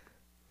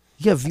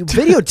 You have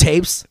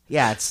videotapes?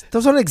 Yeah,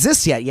 those don't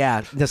exist yet.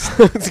 Yeah.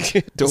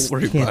 Don't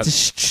worry about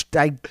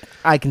it.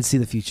 I can see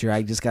the future.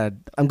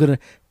 I'm gonna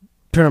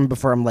turn them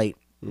before I'm late.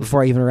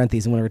 Before I even rent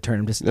these, I'm gonna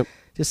return them.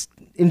 Just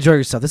enjoy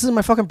yourself. This isn't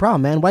my fucking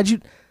problem, man. Why'd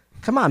you...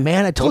 Come on,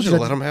 man. I told you to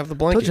let him have the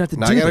blanket.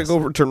 Now I gotta go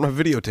return my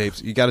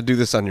videotapes. You gotta do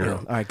this on your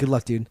own. All right, good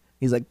luck, dude.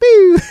 He's like,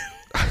 boo.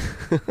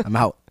 I'm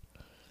out.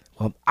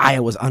 Well,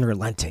 Aya was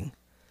unrelenting.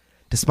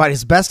 Despite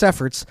his best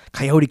efforts,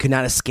 Coyote could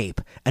not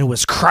escape and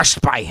was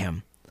crushed by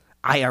him.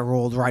 Aya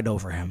rolled right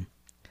over him.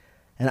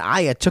 And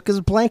Aya took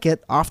his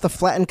blanket off the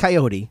flattened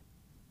Coyote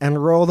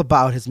and rolled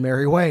about his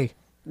merry way.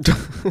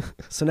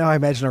 So now I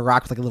imagine a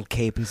rock with like a little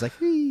cape, and he's like,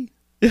 hey.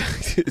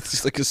 It's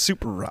just like a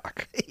super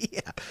rock.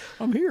 Yeah,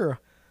 I'm here.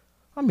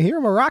 I'm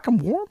a rock. I'm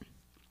warm.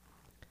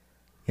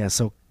 Yeah,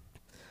 so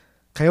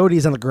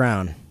Coyote's on the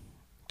ground.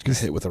 He's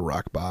hit with a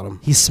rock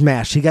bottom. He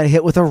smashed. He got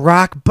hit with a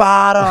rock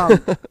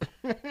bottom.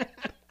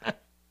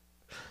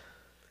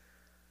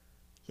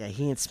 Yeah,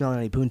 he ain't smelling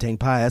any poontang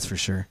pie, that's for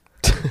sure.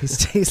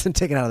 He's been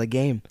taken out of the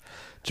game.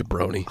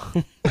 Jabroni.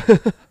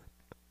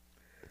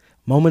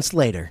 Moments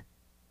later,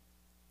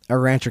 a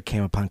rancher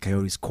came upon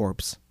Coyote's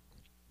corpse.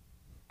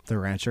 The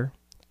rancher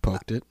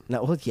poked it.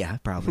 No, well, yeah,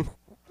 probably.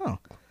 Oh.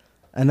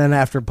 And then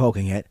after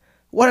poking it,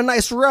 what a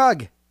nice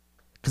rug!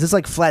 Because it's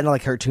like flattened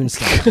like cartoon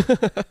style.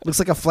 Looks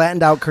like a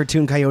flattened out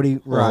cartoon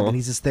Coyote rug, and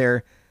he's just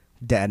there,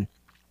 dead.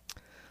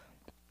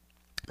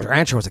 The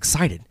rancher was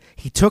excited.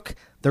 He took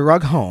the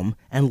rug home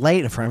and laid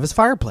it in front of his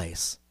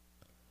fireplace.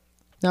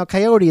 Now,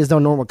 Coyote is no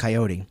normal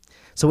coyote,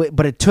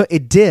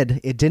 it did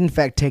in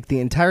fact take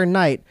the entire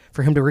night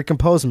for him to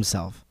recompose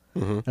himself.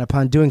 And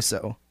upon doing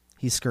so,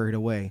 he scurried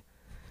away.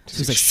 So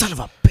he's like, son of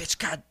a bitch,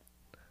 God.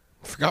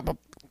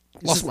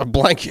 Lost my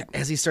blanket.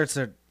 As he starts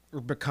to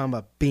become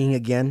a being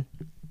again,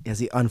 as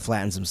he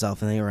unflattens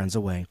himself and then he runs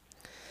away.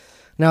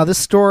 Now, this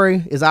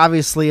story is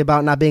obviously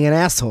about not being an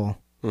asshole.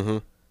 Mm-hmm.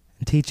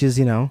 It teaches,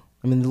 the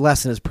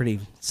lesson is pretty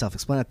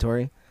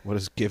self-explanatory. What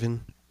is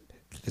given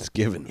is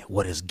given.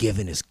 What is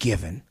given is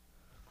given.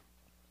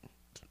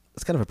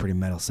 It's kind of a pretty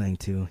metal saying,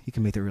 too. You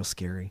can make it real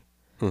scary.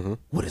 Mm-hmm.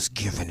 What is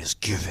given is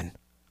given.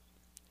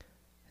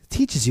 It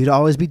teaches you to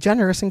always be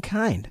generous and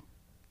kind.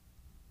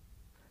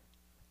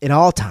 In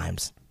all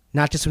times,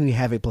 not just when you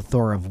have a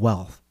plethora of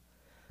wealth.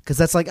 Because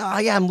that's like, oh,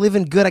 yeah, I'm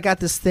living good. I got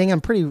this thing.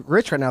 I'm pretty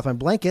rich right now with my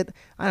blanket.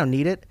 I don't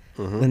need it.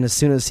 Mm-hmm. And as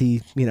soon as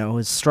he,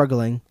 is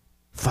struggling,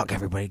 fuck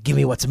everybody. Give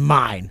me what's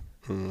mine.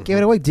 Mm-hmm. Give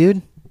it away,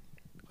 dude.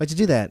 Why'd you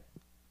do that?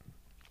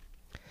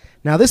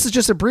 Now, this is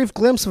just a brief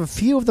glimpse of a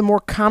few of the more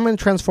common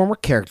Transformer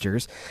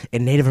characters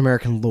in Native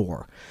American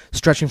lore,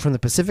 stretching from the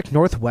Pacific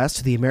Northwest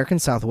to the American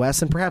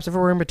Southwest and perhaps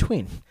everywhere in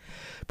between.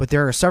 But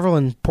there are several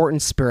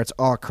important spirits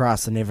all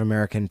across the Native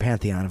American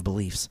pantheon of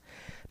beliefs.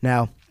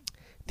 Now,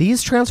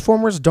 these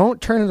Transformers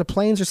don't turn into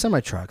planes or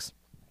semi-trucks,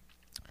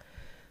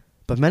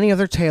 but many of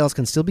their tales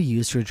can still be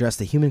used to address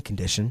the human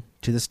condition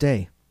to this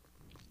day.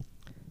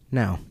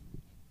 Now,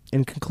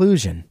 in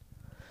conclusion,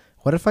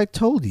 what if I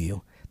told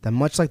you that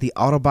much like the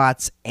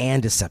Autobots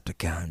and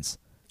Decepticons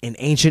in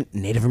ancient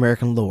Native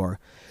American lore,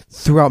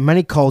 throughout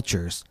many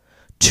cultures,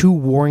 two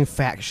warring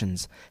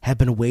factions have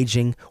been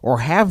waging or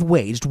have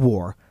waged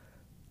war,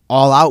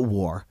 all-out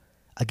war,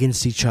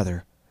 against each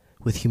other,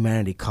 with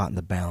humanity caught in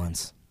the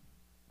balance?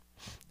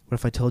 What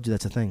if I told you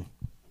that's a thing?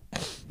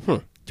 Do you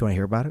want to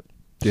hear about it?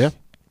 Yeah.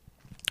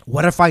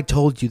 What if I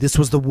told you this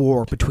was the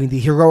war between the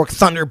heroic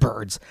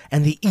Thunderbirds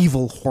and the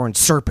evil Horned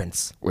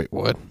Serpents? Wait,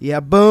 what? Yeah,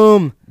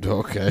 boom.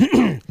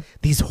 Okay.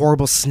 These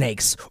horrible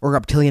snakes or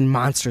reptilian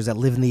monsters that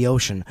live in the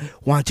ocean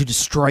want to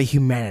destroy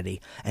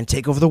humanity and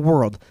take over the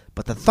world,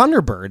 but the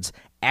Thunderbirds,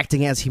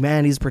 acting as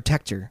humanity's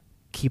protector,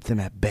 keep them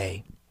at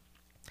bay.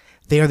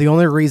 They are the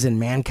only reason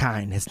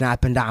mankind has not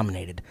been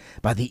dominated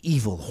by the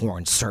evil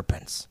Horned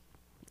Serpents.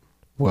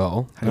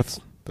 Well,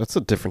 that's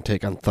a different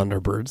take on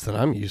Thunderbirds than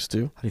I'm used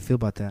to. How do you feel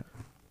about that?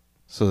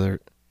 So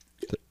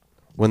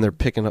when they're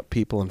picking up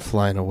people and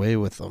flying away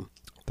with them,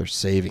 they're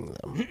saving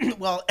them.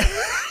 Well,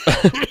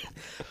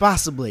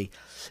 possibly.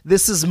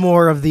 This is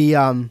more of the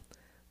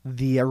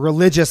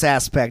religious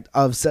aspect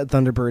of said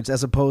Thunderbirds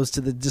as opposed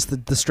to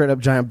the straight up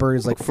giant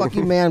birds. Like, fuck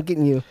you, man, I'm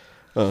getting you.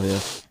 Oh yeah,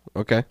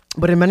 okay.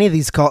 But in many of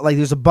these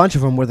there's a bunch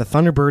of them where the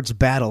Thunderbirds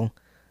battle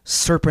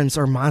serpents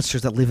or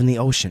monsters that live in the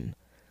ocean.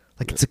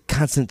 Like, it's a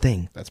constant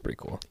thing. That's pretty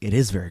cool. It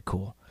is very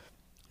cool.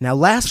 Now,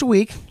 last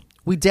week,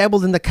 we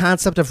dabbled in the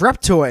concept of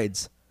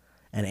reptoids,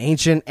 an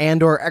ancient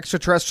and or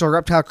extraterrestrial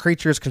reptile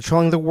creatures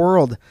controlling the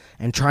world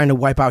and trying to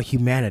wipe out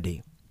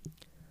humanity.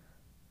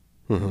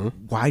 Mm-hmm.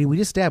 Why do we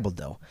just dabbled,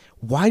 though?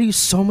 Why do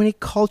so many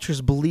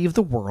cultures believe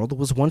the world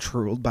was once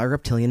ruled by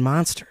reptilian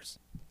monsters?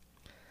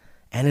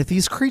 And if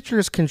these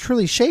creatures can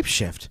truly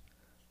shapeshift,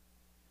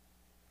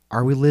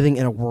 are we living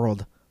in a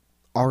world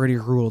already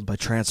ruled by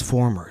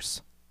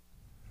Transformers?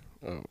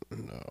 Oh,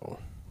 no.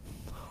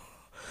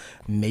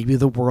 Maybe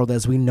the world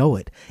as we know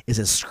it is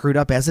as screwed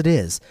up as it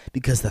is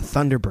because the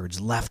Thunderbirds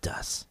left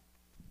us.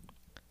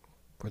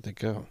 Where'd they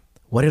go?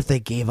 What if they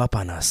gave up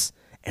on us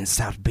and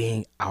stopped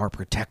being our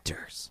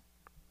protectors?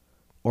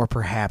 Or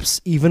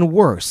perhaps, even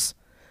worse,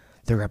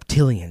 the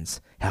reptilians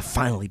have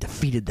finally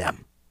defeated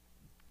them.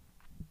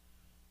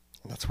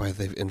 That's why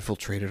they've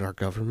infiltrated our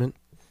government?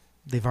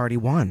 They've already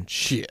won.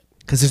 Shit.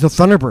 Because there's no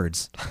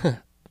Thunderbirds.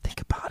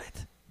 Think about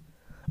it.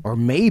 Or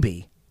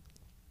maybe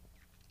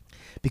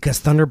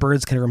because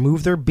Thunderbirds can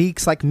remove their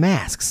beaks like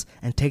masks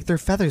and take their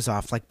feathers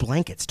off like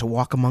blankets to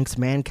walk amongst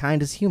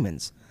mankind as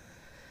humans.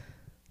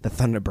 The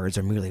Thunderbirds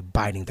are merely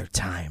biding their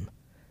time,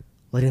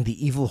 letting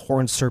the evil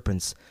Horned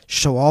Serpents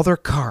show all their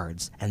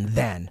cards, and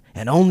then,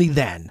 and only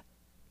then,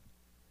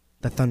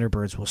 the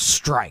Thunderbirds will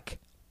strike,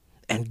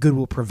 and good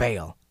will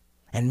prevail,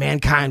 and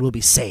mankind will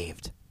be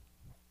saved.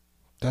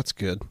 That's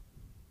good.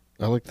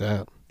 I like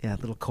that. Yeah,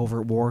 little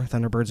covert war.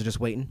 Thunderbirds are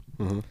just waiting.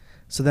 Mm-hmm.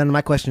 So then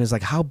my question is,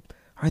 like, all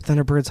right,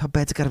 Thunderbirds, how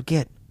bad's it got to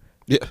get?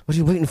 Yeah. What are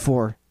you waiting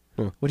for?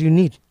 Yeah. What do you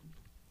need?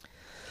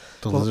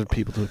 The lizard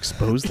people to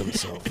expose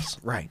themselves.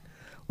 Right.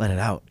 Let it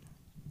out.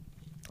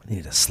 They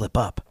need to slip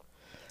up.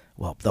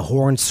 Well, the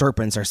Horned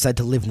Serpents are said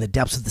to live in the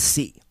depths of the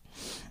sea.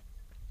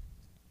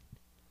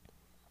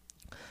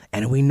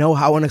 And we know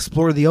how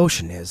unexplored the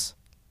ocean is.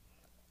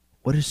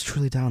 What is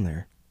truly down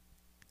there?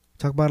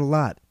 Talk about it a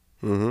lot.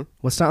 Mm-hmm.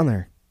 What's down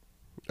there?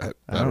 I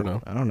don't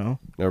know. I don't know.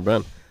 Never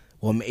been.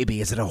 Well, maybe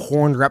is it a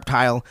horned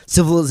reptile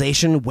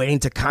civilization waiting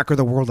to conquer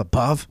the world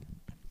above?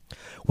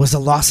 Was the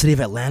lost city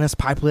of Atlantis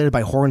populated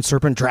by horned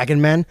serpent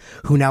dragon men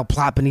who now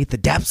plot beneath the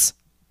depths?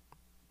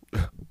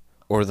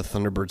 Or the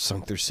Thunderbirds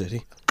sunk their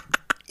city?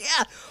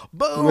 Yeah,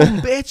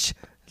 boom, bitch,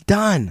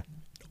 done.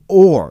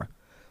 Or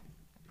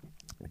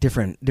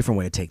different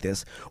way to take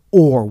this.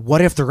 Or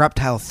what if the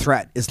reptile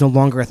threat is no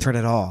longer a threat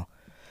at all,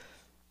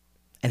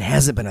 and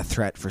hasn't been a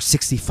threat for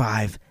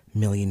 65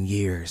 million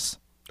years?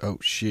 Oh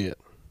shit.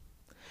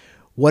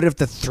 What if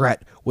the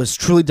threat was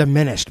truly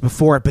diminished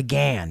before it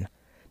began?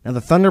 Now, the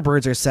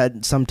Thunderbirds are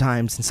said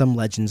sometimes in some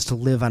legends to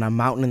live on a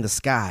mountain in the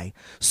sky.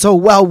 So,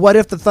 well, what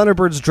if the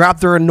Thunderbirds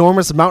dropped their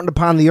enormous mountain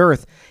upon the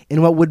Earth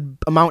in what would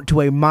amount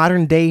to a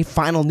modern-day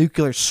final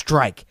nuclear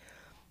strike,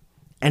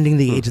 ending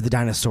the age of the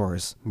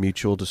dinosaurs?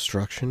 Mutual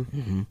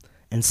destruction?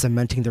 And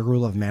cementing the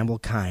rule of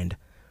mankind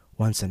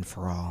once and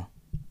for all.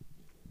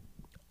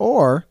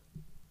 Or,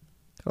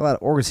 got a lot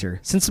of ors here.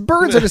 Since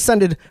birds are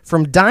descended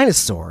from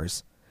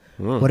dinosaurs,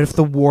 what if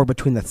the war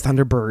between the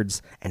Thunderbirds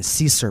and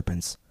sea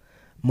serpents,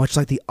 much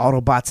like the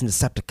Autobots and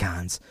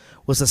Decepticons,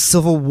 was a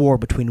civil war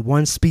between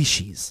one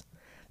species,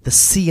 the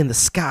sea and the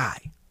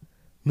sky,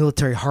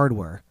 military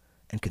hardware,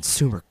 and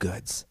consumer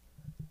goods?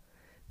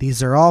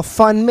 These are all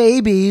fun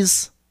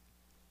maybes.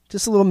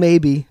 Just a little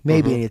maybe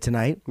in it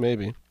tonight.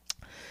 Maybe.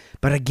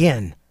 But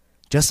again,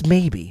 just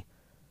maybe,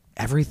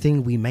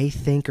 everything we may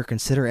think or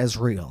consider as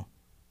real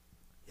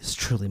is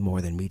truly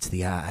more than meets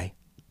the eye.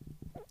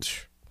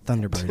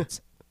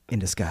 Thunderbirds in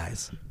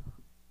disguise.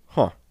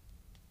 Huh.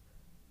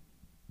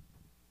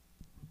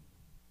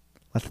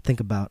 Lot to think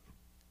about.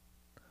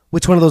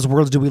 Which one of those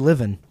worlds do we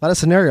live in? A lot of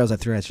scenarios I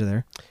threw at you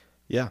there.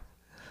 Yeah.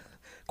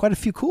 Quite a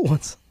few cool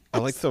ones. I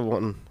like the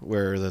one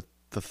where the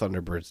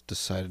Thunderbirds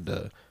decided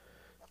to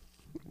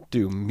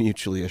do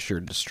mutually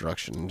assured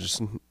destruction and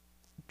just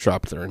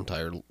drop their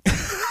entire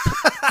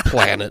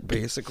planet,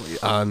 basically,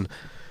 on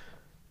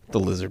the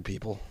lizard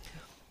people.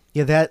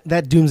 Yeah,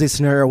 that doomsday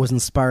scenario was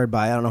inspired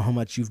by, I don't know how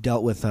much you've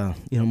dealt with,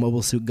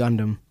 Mobile Suit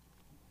Gundam.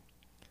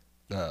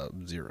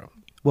 0.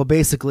 Well,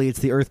 basically, it's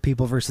the Earth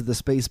people versus the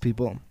space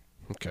people.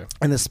 Okay.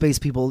 And the space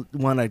people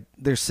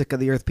they're sick of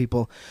the Earth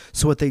people.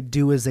 So what they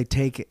do is they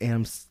take, and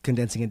I'm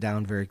condensing it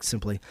down very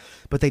simply,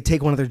 but they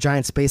take one of their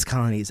giant space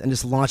colonies and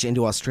just launch it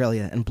into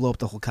Australia and blow up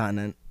the whole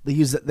continent. They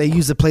use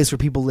the place where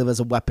people live as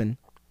a weapon.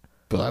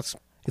 But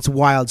it's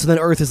wild. So then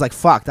Earth is like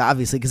fucked,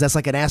 obviously, because that's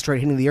like an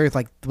asteroid hitting the Earth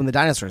like when the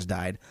dinosaurs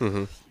died,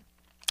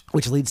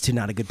 which leads to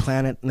not a good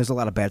planet. And there's a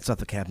lot of bad stuff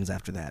that happens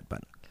after that.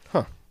 But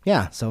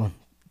yeah, so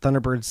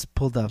Thunderbirds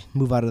pulled the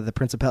move out of the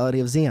Principality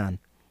of Xeon.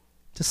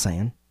 Just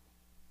saying.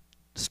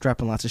 Just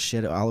dropping lots of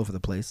shit all over the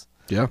place.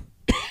 Yeah.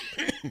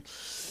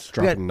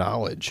 Dropping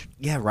knowledge.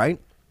 Yeah, right?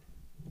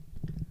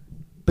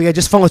 But yeah,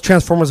 just fun with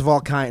Transformers of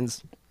all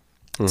kinds.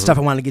 Stuff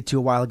I wanted to get to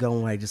a while ago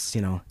when I just,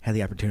 had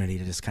the opportunity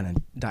to just kind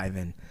of dive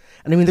in.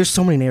 And I mean, there's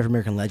so many Native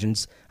American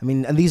legends. I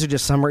mean, and these are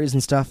just summaries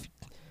and stuff.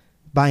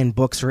 Buying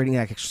books, reading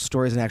actual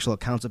stories and actual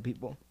accounts of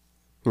people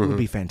would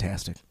be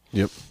fantastic.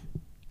 Yep.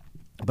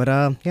 But,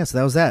 yeah, so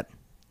that was that.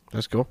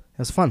 That's cool. That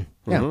was fun.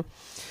 Yeah.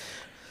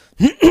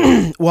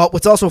 Well,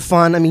 what's also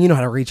fun, I mean, you know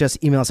how to reach us.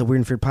 Email us at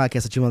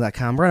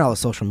weirdandfearedpodcast@gmail.com. We're on all the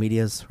social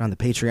medias. We're on the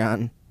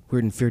Patreon.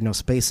 Weird and Feared, no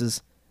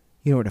spaces.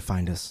 You know where to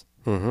find us.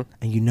 And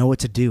you know what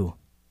to do.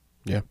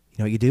 Yeah. You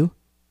know what you do?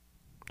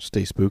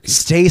 Stay spooky.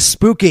 Stay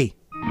spooky.